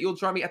hope that you'll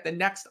join me at the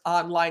next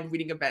online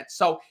reading event.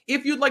 So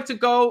if you'd like to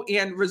go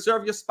and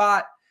reserve your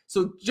spot,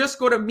 so just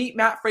go to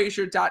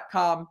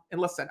meetmattfraser.com and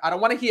listen. I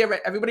don't want to hear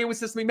it. Everybody always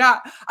says to me,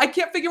 Matt, I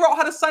can't figure out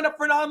how to sign up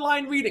for an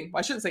online reading. Well,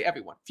 I shouldn't say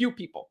everyone, few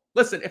people.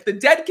 Listen, if the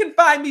dead can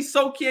find me,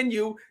 so can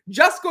you.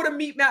 Just go to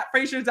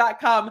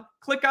meetmattfraser.com,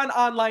 click on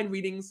online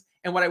readings.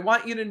 And what I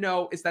want you to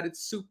know is that it's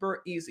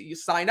super easy. You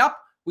sign up,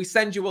 we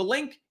send you a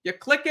link, you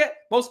click it.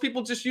 Most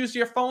people just use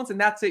your phones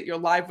and that's it. You're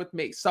live with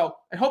me. So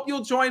I hope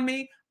you'll join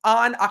me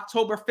on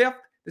October 5th.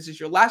 This is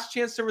your last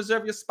chance to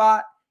reserve your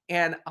spot,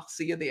 and I'll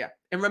see you there.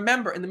 And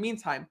remember, in the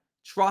meantime,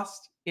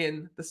 trust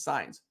in the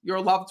signs. Your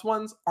loved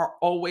ones are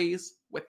always with you.